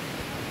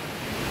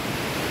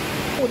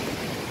 Food.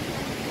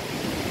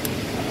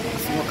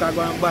 Smoke are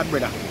going bad,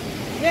 brother.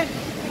 Yeah.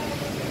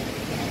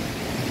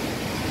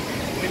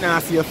 Me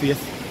not see your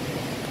face.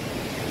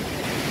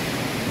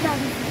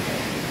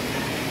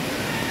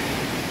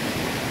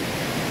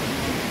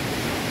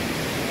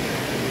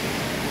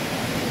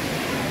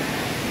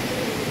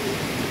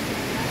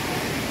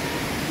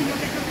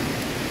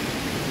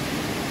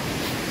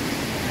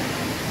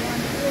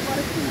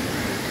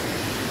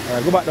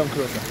 Alright, go back down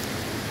closer.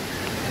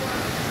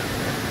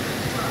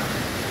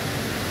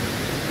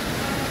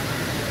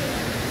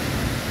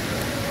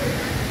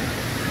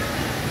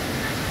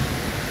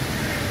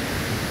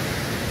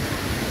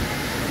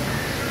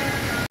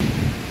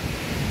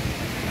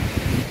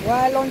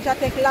 Why lunch I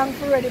take long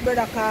for ready,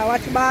 brother, car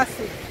watch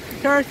bossy.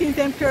 13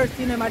 times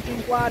 13 I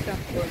drink water.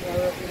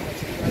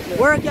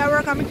 Work, yeah,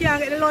 work, and I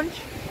can't get the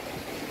lunch.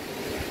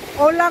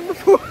 How long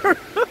before?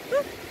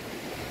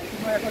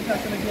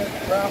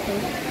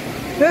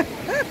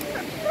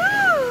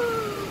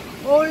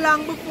 How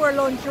long before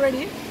lunch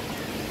ready?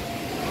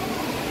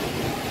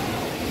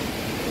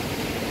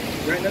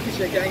 Right now,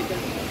 fish I can't eat them.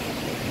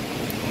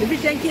 The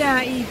fish I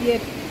can't eat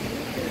yet.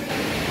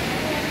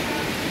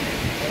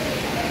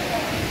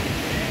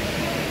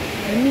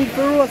 I need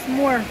to roast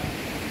more.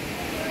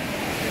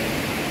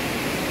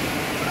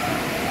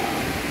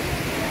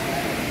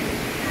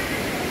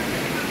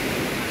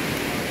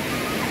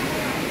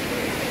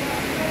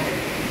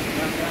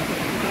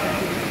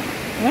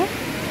 Huh?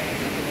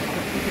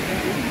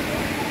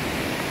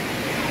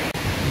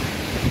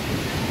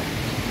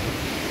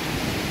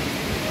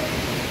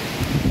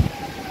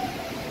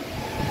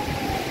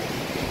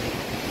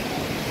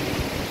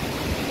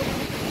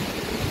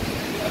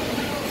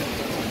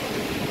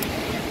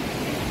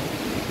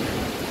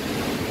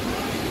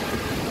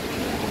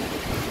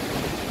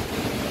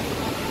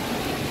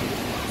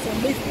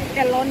 This is a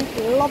lunch,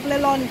 lovely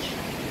lunch.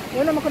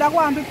 You know, I could have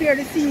gone and prepare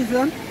the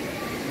season.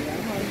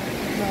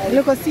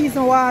 Look at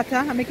season water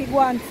and make it go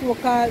and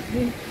soak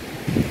the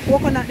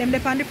coconut them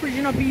left on the fridge,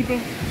 you know, people.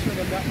 Show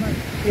them that, man.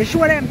 You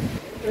show them.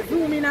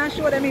 Zoom in and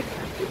show them it.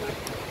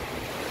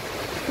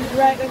 It's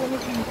right there, my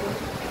people.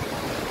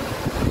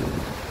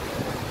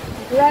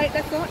 It's right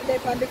there, so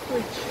they're on the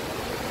fridge.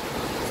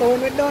 So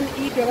when we're done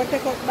eat, we're going to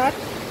take out that.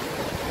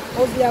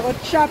 Also, we're going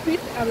to chop it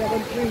and we're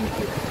going to drink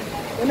it.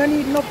 We don't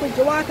need enough fridge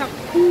water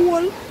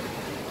cool.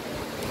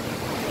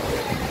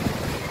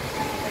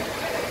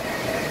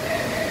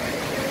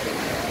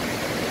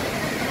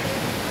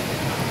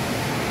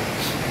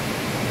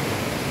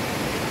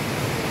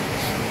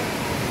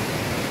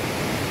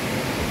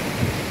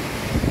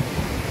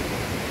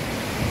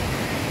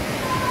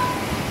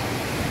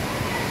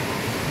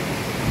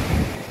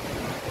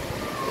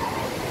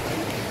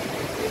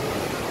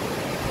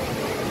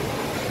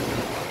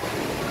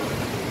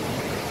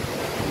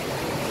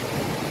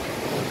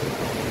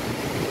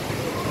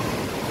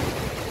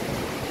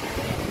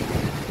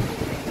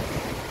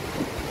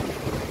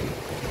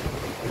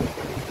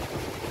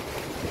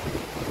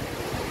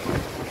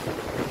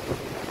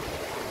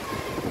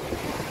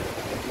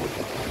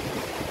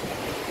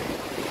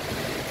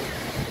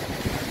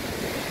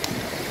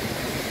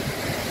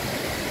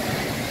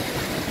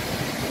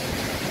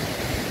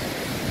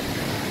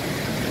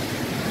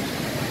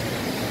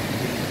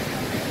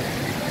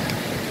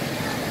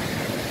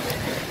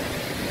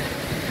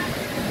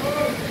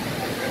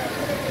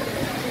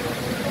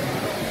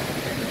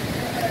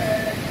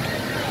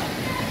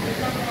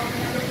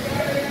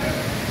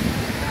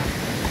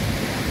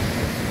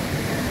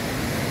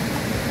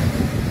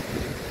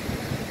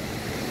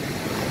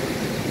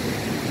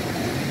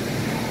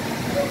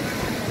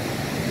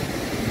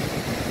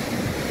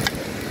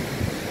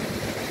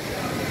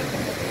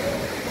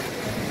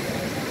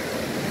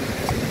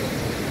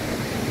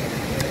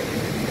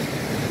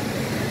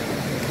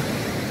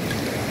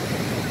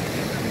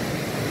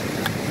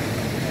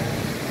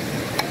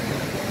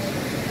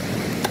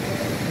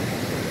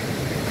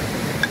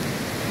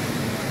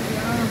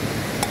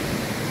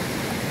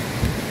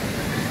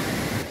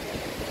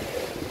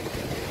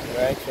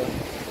 Right, so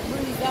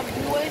Breeze that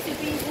blue, see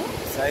people?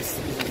 size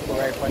is for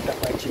right on top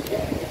of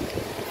chicken.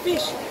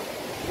 Fish.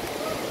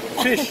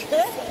 Fish. I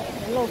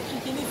love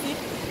chicken, you see?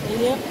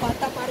 I love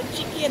pata para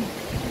chicken.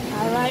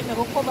 Alright, I'm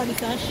going to cover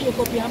this and shake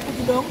up here and put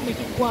it down, make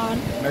it go on.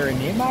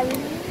 Marinade.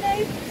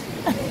 Marinade.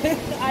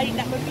 I eat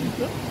that my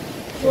people.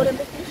 Show them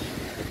the fish.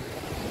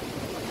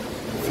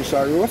 Fish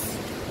are roast.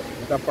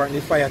 That part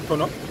the fire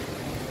turn up.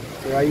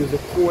 So I use the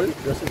coal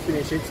just to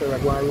finish it. So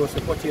I'm going to roast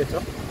the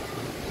potato.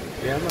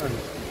 Yeah, man.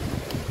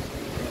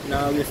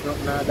 Now it's not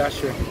now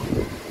dash you.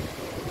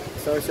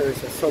 So it's a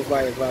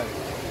survival.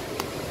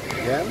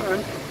 Yeah,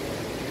 man.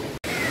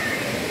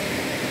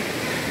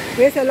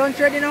 Where's the lunch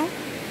ready now?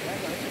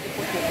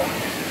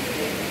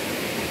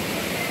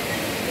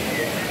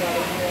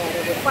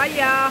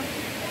 Fire!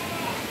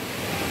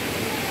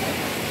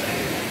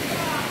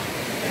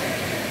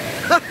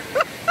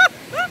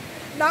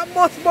 That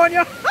must burn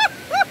you.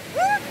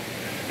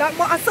 That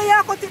must. I saw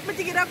you cut it, but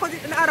you cut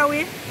it in the other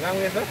way. Long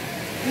way, sir?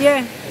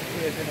 Yeah.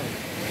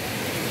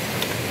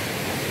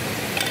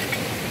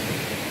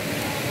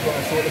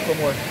 So look for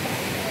more.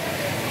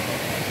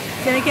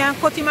 Then you can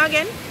cut him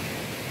again.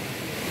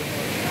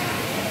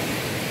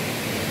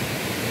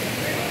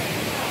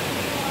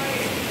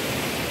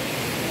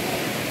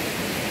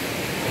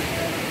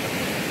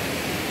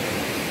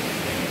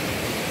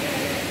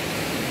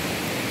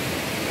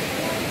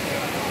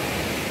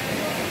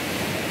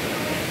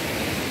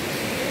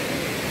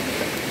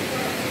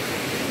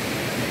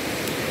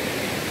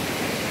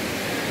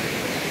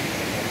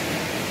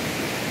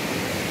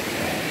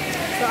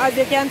 So as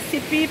you can see,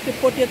 people, the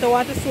potato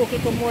want to soak a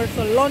little more.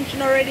 So lunch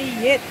not ready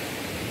yet.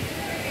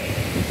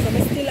 So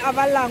I still have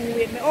a long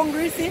way. Me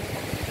hungry, see?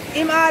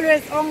 Him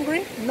always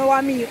hungry. Now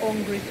I'm me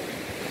hungry.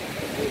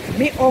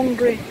 Me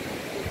hungry.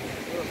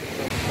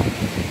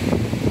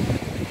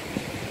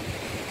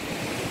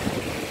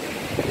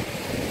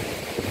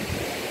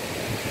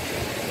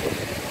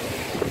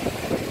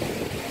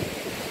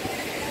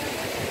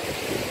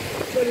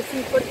 So the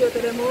sweet potato,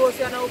 them roast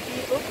now,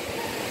 people.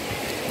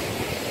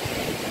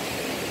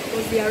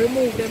 Because they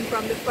remove them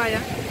from the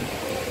fire.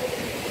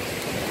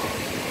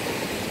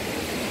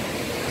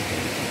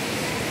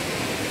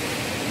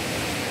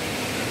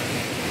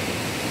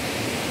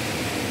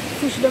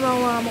 Push them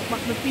and warm up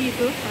back the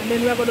people, and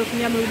then we're going to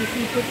yam with the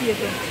sweet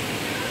potato.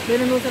 Then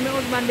you know my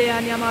husband there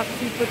and yam up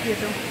sweet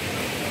potato.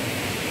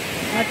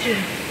 Watch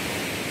him.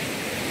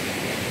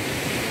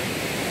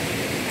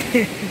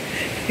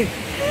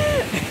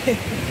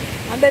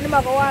 And then I'm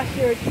going to wash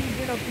your teeth,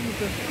 you know,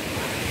 people.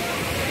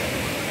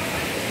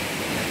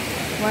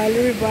 While the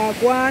river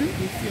go on.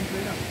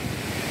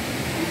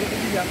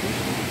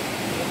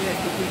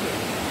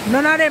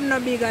 None of them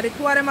not bigger, the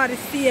two of them are the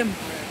same.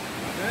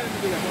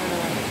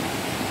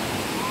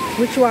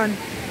 Which one?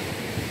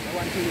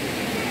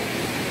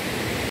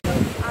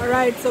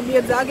 Alright, so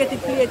babes, I'll get the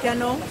plate here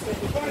now.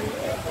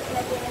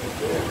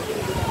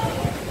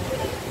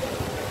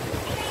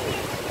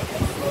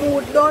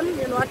 Food done,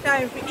 you know what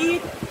time to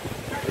eat.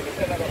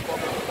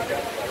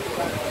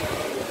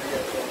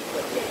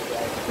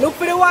 Look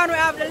for the one we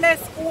have the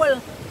less cool.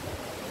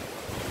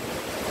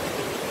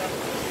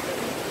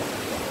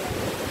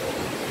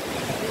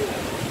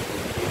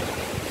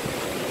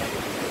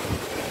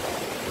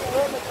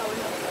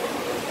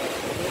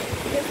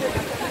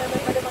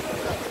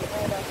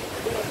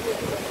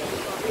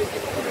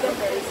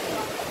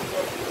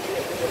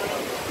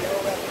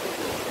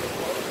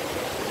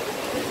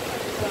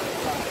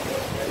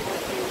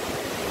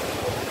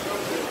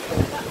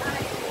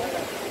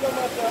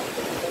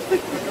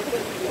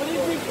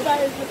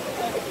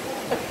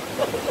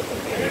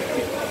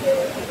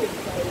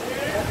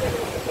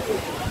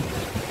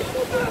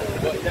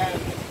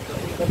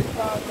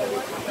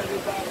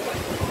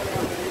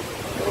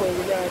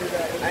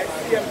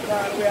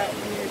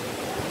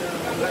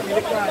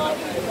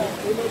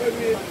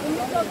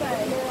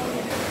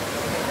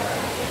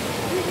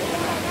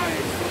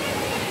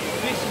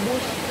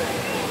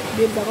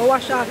 Babes, I go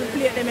wash off the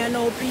plate them here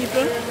now,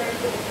 people.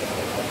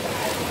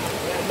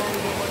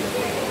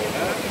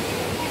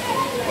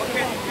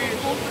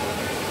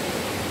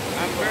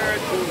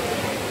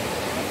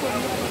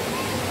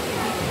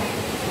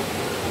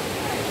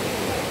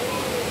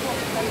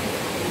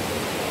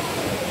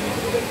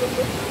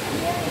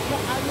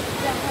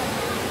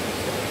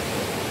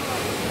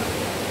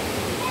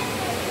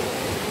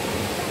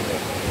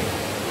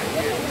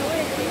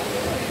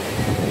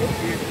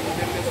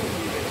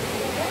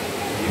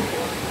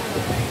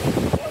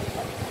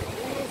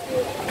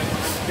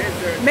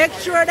 Make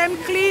sure them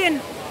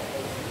clean.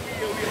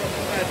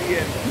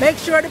 Make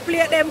sure the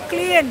plate them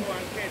clean.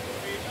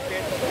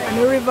 And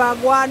the river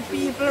go on,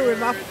 people,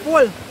 river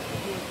full.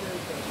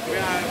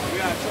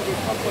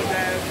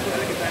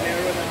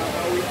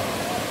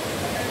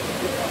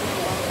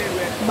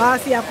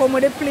 Bossy, I come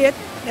with the plate.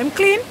 Them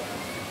clean.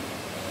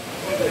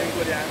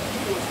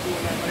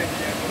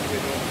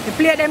 The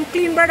plate them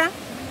clean, brother.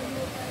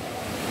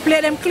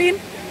 Plate them clean.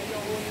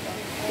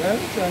 Well,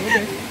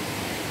 okay.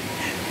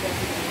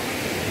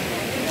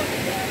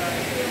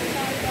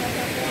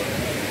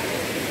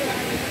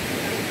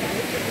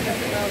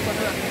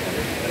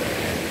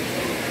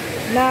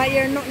 Nah,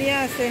 you're not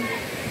near, say.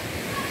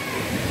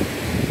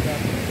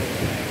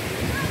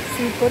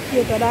 Sweet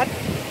potato that.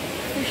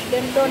 Push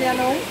them down, you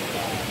know.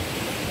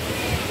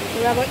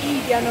 We are going to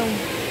eat, you know.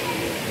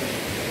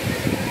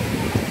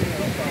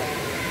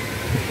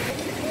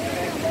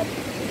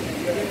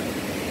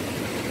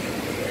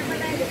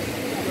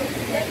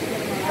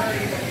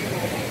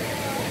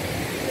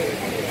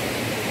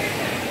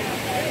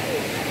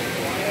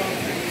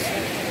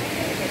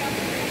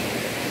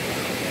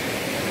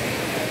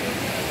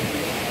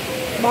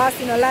 Boss,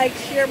 you know, like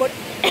share, but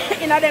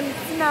in them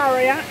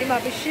scenario, it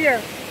might be share.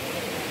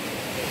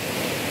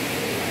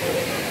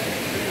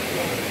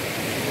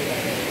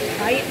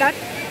 I eat that.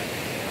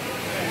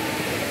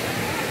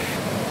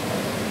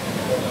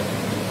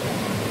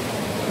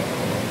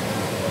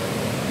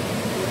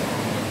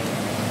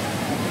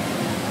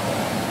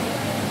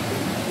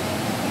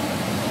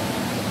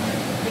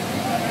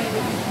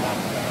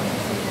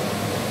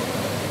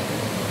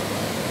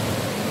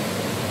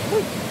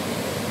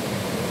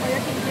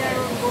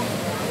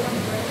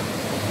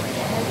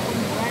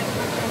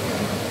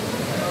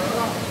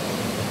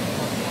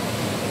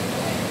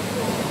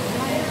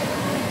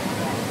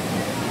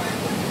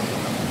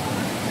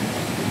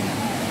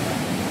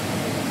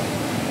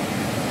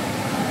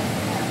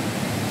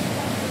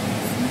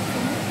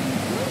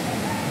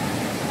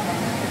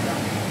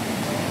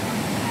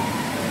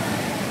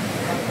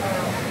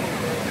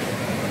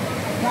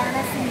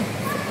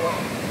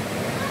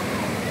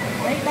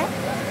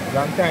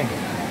 Long time.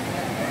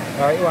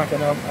 Alright, you want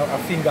a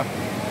finger.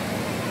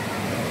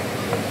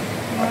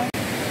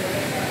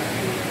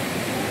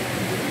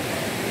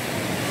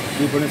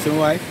 You put in some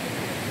wife.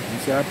 You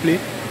see her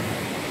plate.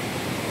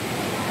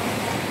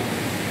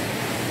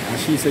 And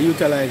she said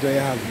utilize what you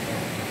have.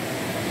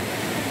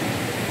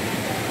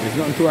 There's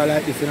nothing to her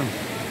like this, you know.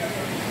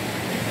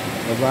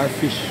 Of our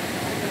fish.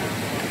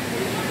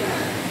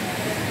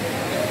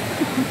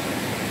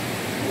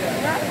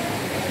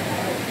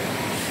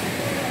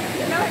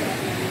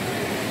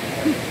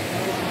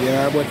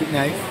 Yeah, but it's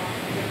nice.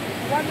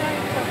 What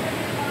nice?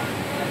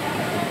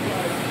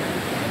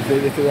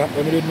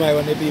 When we did my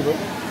one, the people,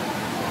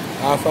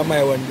 half of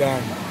my one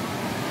gone.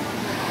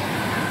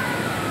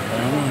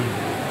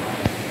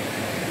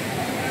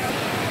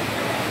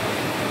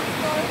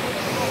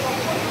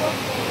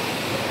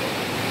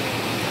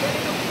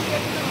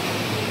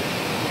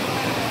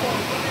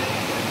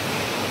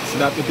 See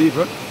that the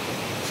people?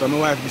 So my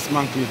wife is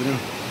monkey, you know.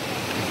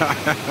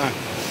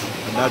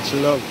 And that she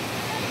love.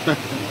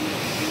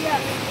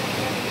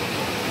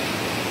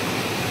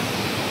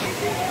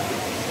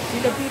 See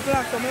the people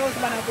are some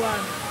husband go on.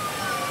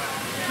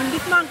 And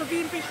this man could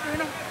feed fish, you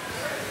know.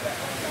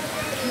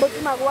 But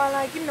him go on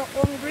like him not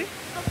hungry.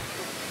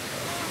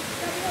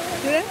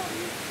 See?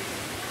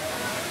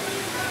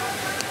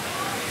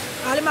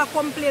 All him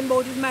complain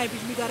about is my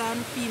fish bigger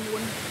than Finn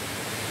one.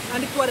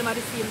 And the two of them are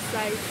the same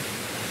size.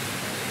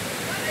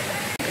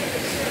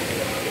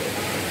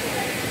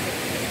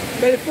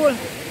 Very full.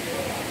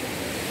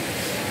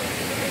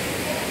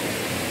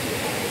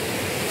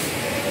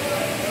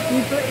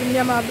 People in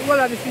them have all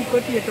of the sweet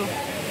potato.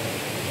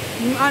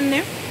 And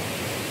them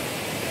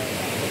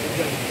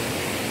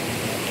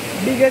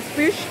biggest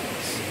fish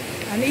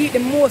and eat the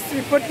most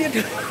sweet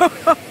potato.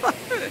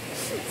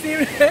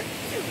 See,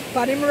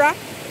 for him wrap,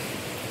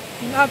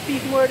 you have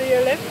piece more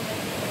there left.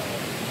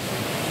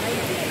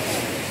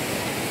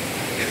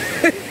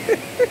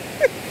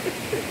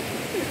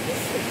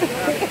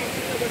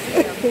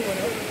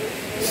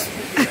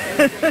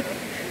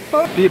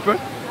 People,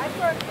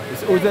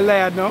 it's who's the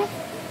layer now?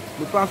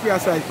 Look on for your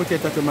side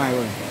potato to my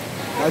one.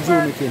 That's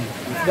zoom it in.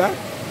 It's that?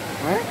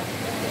 Right?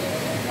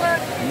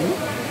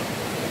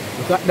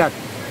 Look at that.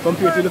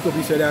 Compared to the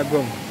piece of that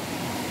gum.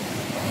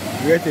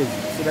 Where it is?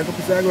 See that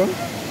piece of gum?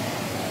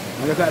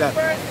 And look at that.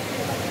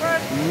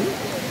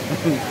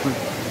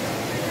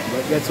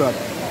 But guess what?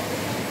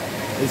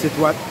 Is it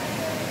what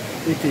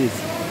it is?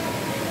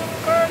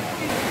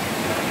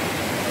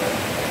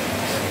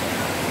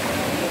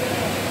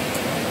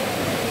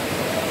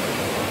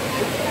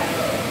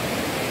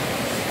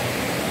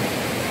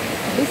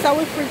 This is how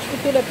we preach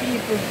to the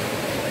people.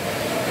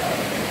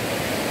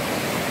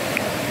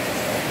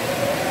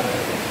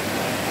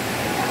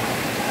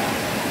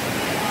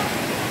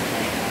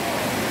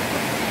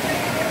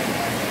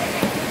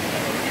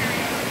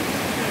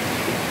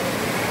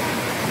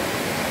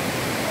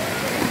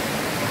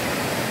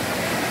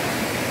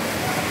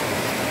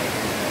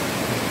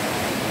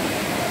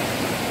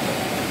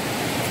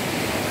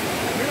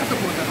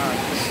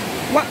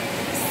 What?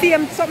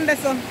 Same something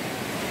that's on.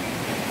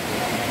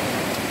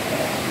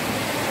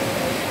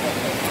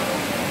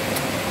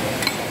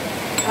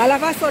 All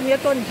of a sudden you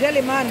turn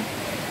jelly, man.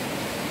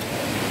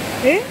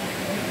 Eh?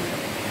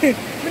 I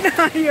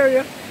don't hear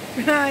you.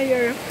 I don't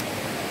hear you.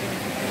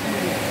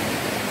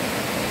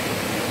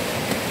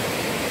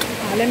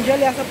 All them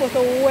jelly are supposed to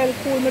well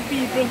cool my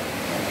people.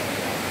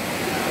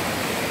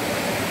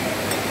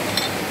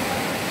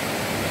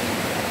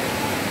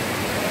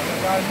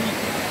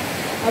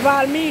 Of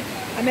all meat.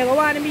 I never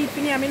want to meat for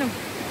you, know.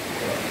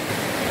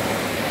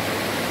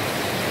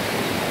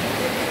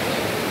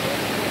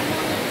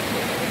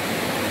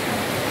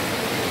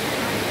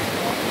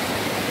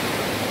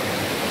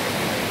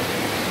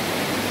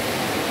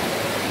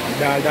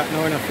 All that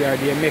now enough here,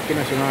 they're making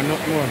us not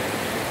more.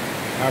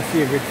 Our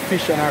favorite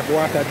fish and our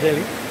water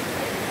jelly.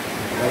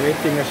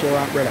 Everything that she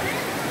want, brother.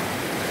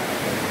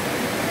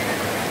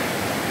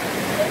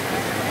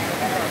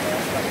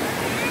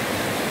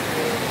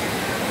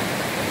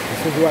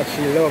 This is what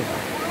she loves.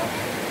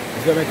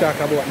 This is what I talk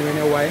about, you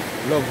know why?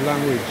 Love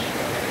language.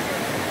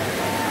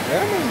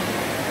 Yeah, man.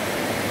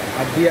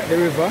 I'll be at the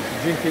river,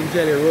 drinking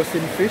jelly,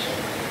 roasting fish.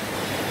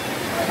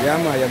 Yeah,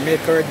 man, you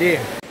make her day.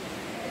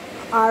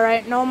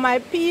 Alright, now my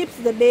peeps,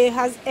 the day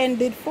has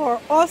ended for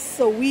us,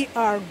 so we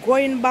are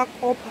going back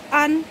up,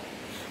 and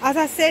as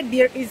I said,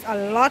 there is a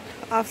lot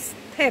of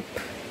step.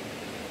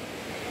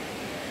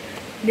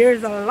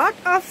 There's a lot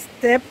of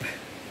step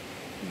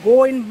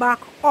going back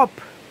up,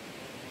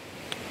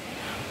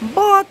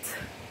 but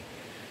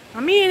I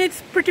mean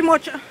it's pretty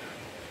much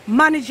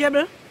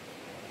manageable.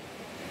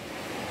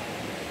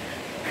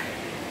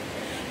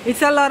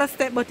 It's a lot of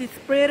step, but it's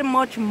pretty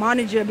much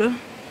manageable.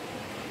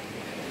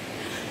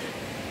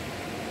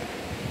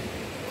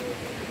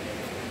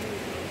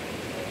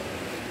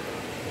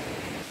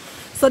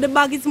 So the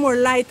bag is more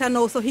lighter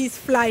now, so he's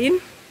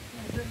flying.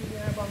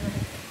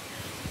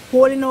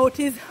 Holding out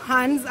his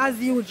hands as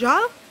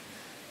usual.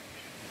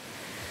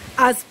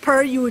 As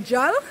per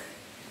usual.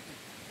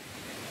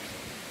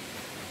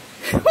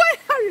 Why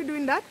are you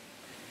doing that?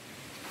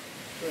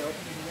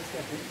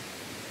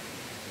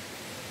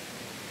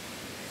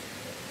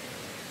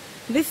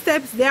 These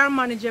steps, they are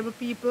manageable,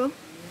 people.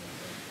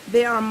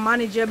 They are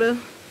manageable.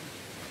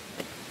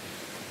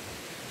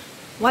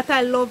 What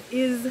I love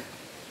is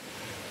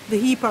the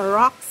heap of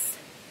rocks.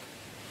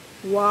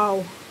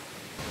 Wow.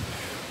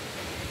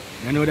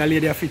 You know that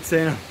lady fit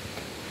saying,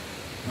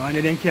 no one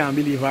of them can't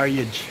believe her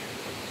age.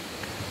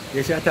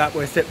 You should talk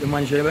about step the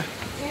manageable.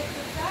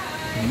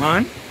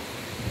 Man,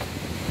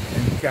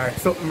 and carry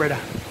something, brother.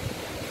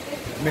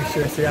 Make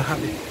sure you say you're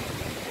happy.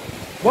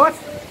 What?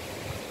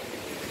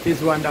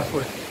 It's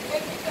wonderful.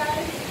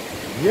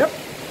 Yep.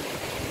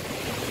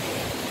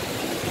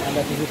 And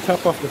that is the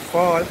top of the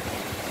fall.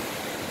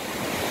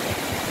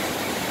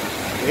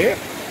 Yeah.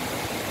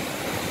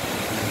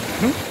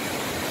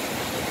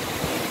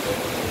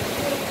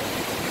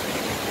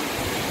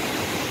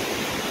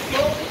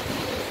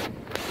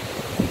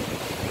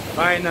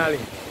 Finally.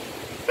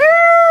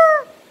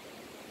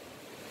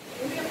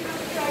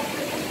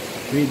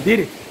 We did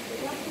it.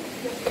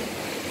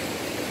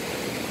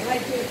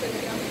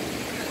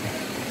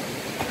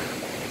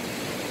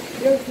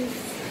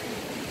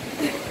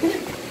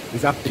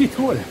 It's a pit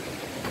hole.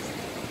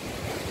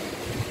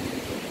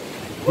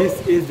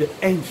 This is the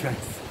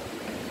entrance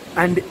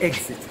and the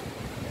exit.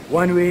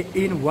 One way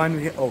in, one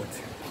way out.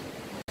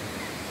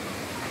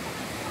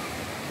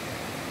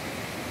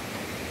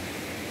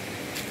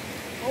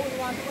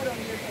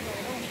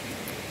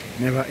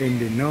 Never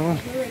ending, no.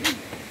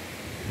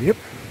 Yep.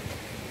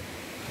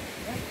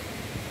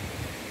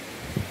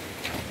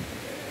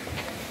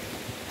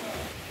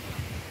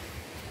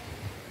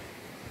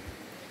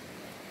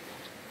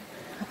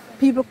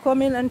 People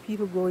coming and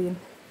people going.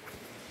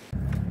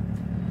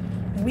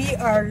 We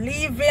are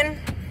leaving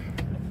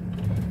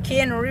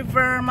Cane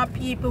River, my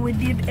people. We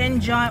did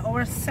enjoy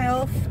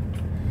ourselves.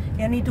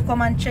 You need to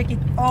come and check it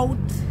out.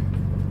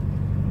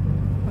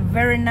 A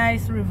very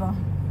nice river.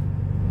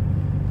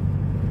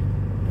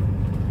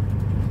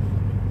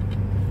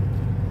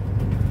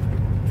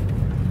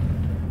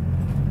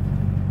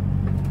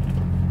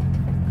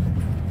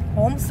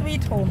 Home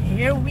sweet home,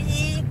 here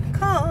we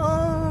come.